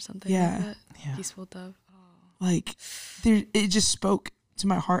mother" or something Yeah. like that? Yeah. Peaceful dove. Like it just spoke to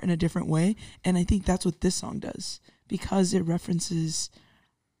my heart in a different way, and I think that's what this song does, because it references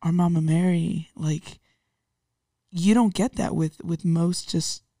our Mama Mary. Like you don't get that with most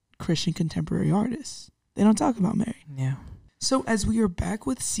just Christian contemporary artists. They don't talk about Mary. yeah. So as we are back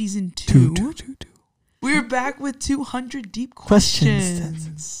with season 2, Two. we're back with 200 deep Questions.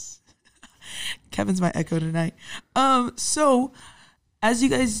 questions. Kevin's my echo tonight. So as you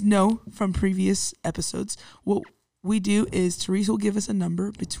guys know from previous episodes, what we do is Therese will give us a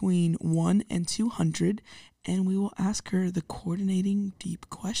number between 1 and 200, and we will ask her the coordinating deep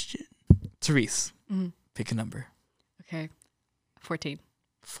question. Therese, pick a number. Okay, 14.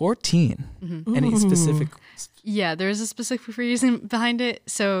 14. Mm-hmm. Any Ooh. specific? Yeah, there's a specific reason behind it.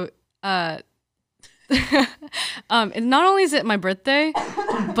 So, not only is it my birthday,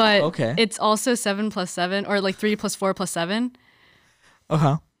 but Okay. it's also 7 plus 7, or like 3 plus 4 plus 7.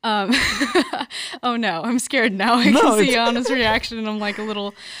 Uh-huh. Oh no, I'm scared now. I No, can see it's- Anna's reaction, and I'm like a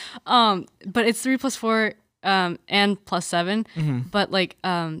little. But it's 3 plus 4, and plus 7. But like,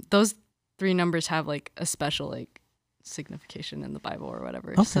 those three numbers have like a special like signification in the Bible or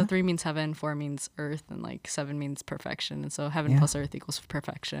whatever. Okay. So 3 means heaven, 4 means earth, and like 7 means perfection. And so heaven Yeah. plus earth equals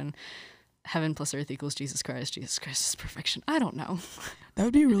perfection. Heaven plus earth equals Jesus Christ. Jesus Christ is perfection. I don't know. That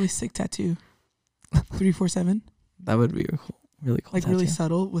would be a really sick tattoo. 347, That would be really cool. like really tattoo.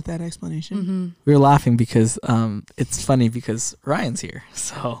 subtle with that explanation. Mm-hmm. We were laughing because it's funny because Ryan's here.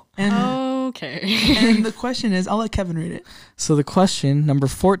 So And Okay. and the question is, I'll let Kevin read it. So the question, number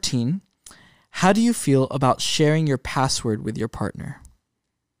 14, how do you feel about sharing your password with your partner?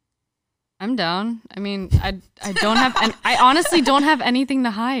 I'm down. I mean, I don't have, and I honestly don't have anything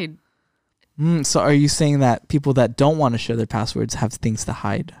to hide. So are you saying that people that don't want to share their passwords have things to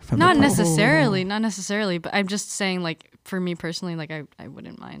hide from Not their passwords? necessarily, but I'm just saying, like, for me personally, like, I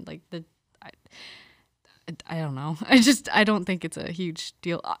wouldn't mind, like, I don't know. I don't think it's a huge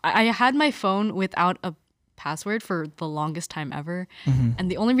deal. I had my phone without a password for the longest time ever. And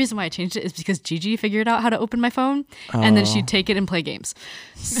the only reason why I changed it is because Gigi figured out how to open my phone and then she'd take it and play games.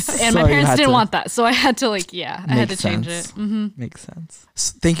 And my parents didn't want that. So I had to I had to change it. Makes sense.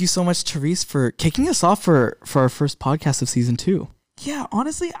 Thank you so much, Therese, for kicking us off for our first podcast of season 2. Yeah,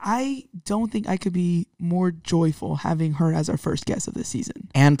 honestly, I don't think I could be more joyful having her as our first guest of this season.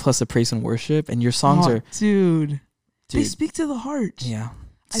 And plus a praise and worship. And your songs are... Dude, they speak to the heart. Yeah.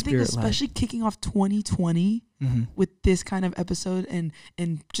 I think especially kicking off 2020 with this kind of episode and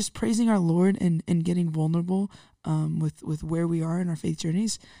just praising our Lord and getting vulnerable with where we are in our faith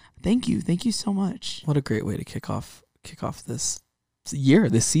journeys. Thank you so much. What a great way to kick off this year,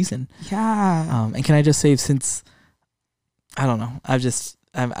 this season. Yeah. And can I just say, since I don't know, I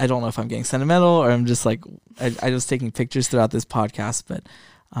don't know if I'm getting sentimental or I'm just like I was taking pictures throughout this podcast, but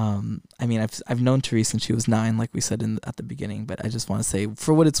I mean, I've known Therese since she was 9, like we said at the beginning, but I just want to say,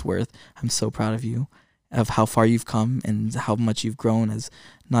 for what it's worth, I'm so proud of you, of how far you've come and how much you've grown as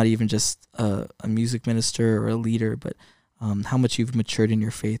not even just a music minister or a leader, but how much you've matured in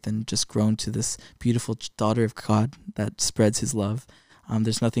your faith and just grown to this beautiful daughter of God that spreads his love.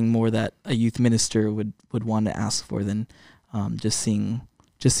 There's nothing more that a youth minister would want to ask for than just seeing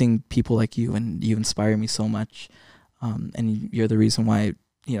people like you, and you inspire me so much. And you're the reason why,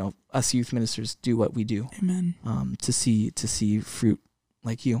 us youth ministers do what we do. Amen. To see fruit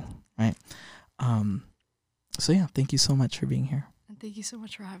like you, right? So yeah, thank you so much for being here. And thank you so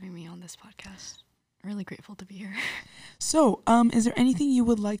much for having me on this podcast. I'm really grateful to be here. So, is there anything you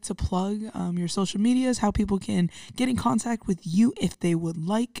would like to plug? Your social medias, how people can get in contact with you if they would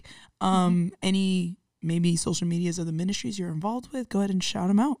like. Any maybe social medias of the ministries you're involved with? Go ahead and shout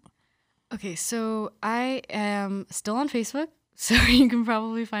them out. Okay, so I am still on Facebook, so you can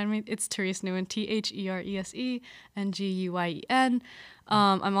probably find me. It's Therese Nguyen, ThereseNguyen.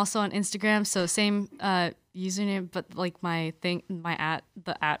 I'm also on Instagram, so same username, but like my thing,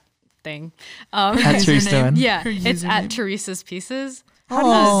 the at thing. At Therese Nguyen. Yeah, it's at Therese's Pieces.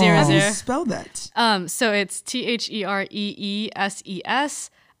 How do you 00. spell that? So it's ThereeSes.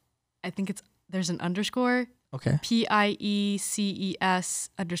 I think there's an underscore. Okay.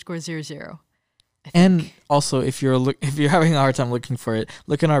 PIECES_00. And also, if you're having a hard time looking for it,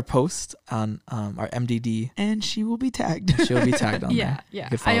 look in our post on our MDD, and she will be tagged. She'll be tagged on there. Yeah.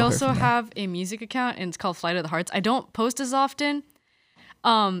 I also have a music account, and it's called Flight of the Hearts. I don't post as often,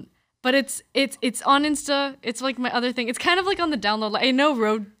 but it's on Insta. It's like my other thing. It's kind of like on the download. Like, I know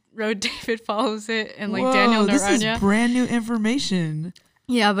Road David follows it, and like Daniel Naranya. This is brand new information.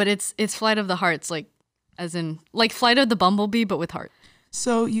 Yeah, but it's Flight of the Hearts, like as in like Flight of the Bumblebee, but with heart.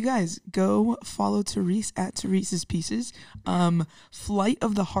 So you guys go follow Therese at Therese's Pieces. Flight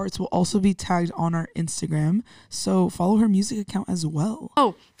of the Hearts will also be tagged on our Instagram. So follow her music account as well.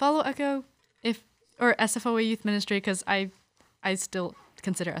 Oh, follow Echo or SFOA Youth Ministry, because I still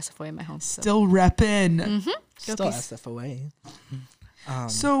consider SFOA my home. So. Still reppin'. Still SFOA.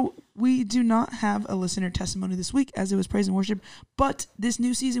 So we do not have a listener testimony this week, as it was praise and worship, but this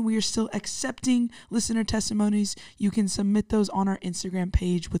new season we are still accepting listener testimonies. You can submit those on our Instagram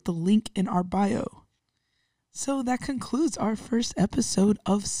page with the link in our bio. So that concludes our first episode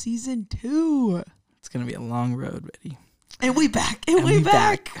of season 2. It's gonna be a long road, Reddy. And we back. And we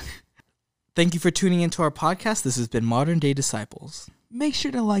back. Thank you for tuning into our podcast. This has been Modern Day Disciples. Make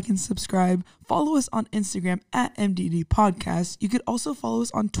sure to like and subscribe. Follow us on Instagram at MDD Podcast. You could also follow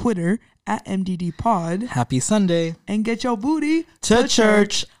us on Twitter at MDD Pod. Happy Sunday. And get your booty to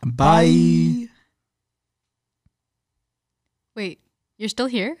church. Bye. Wait, you're still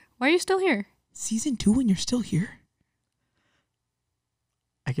here? Why are you still here? Season 2 and you're still here?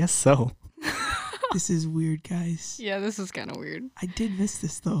 I guess so. This is weird, guys. Yeah, this is kind of weird. I did miss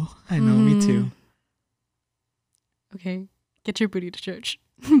this, though. I know, me too. Okay. Get your booty to church.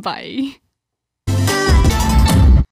 Bye.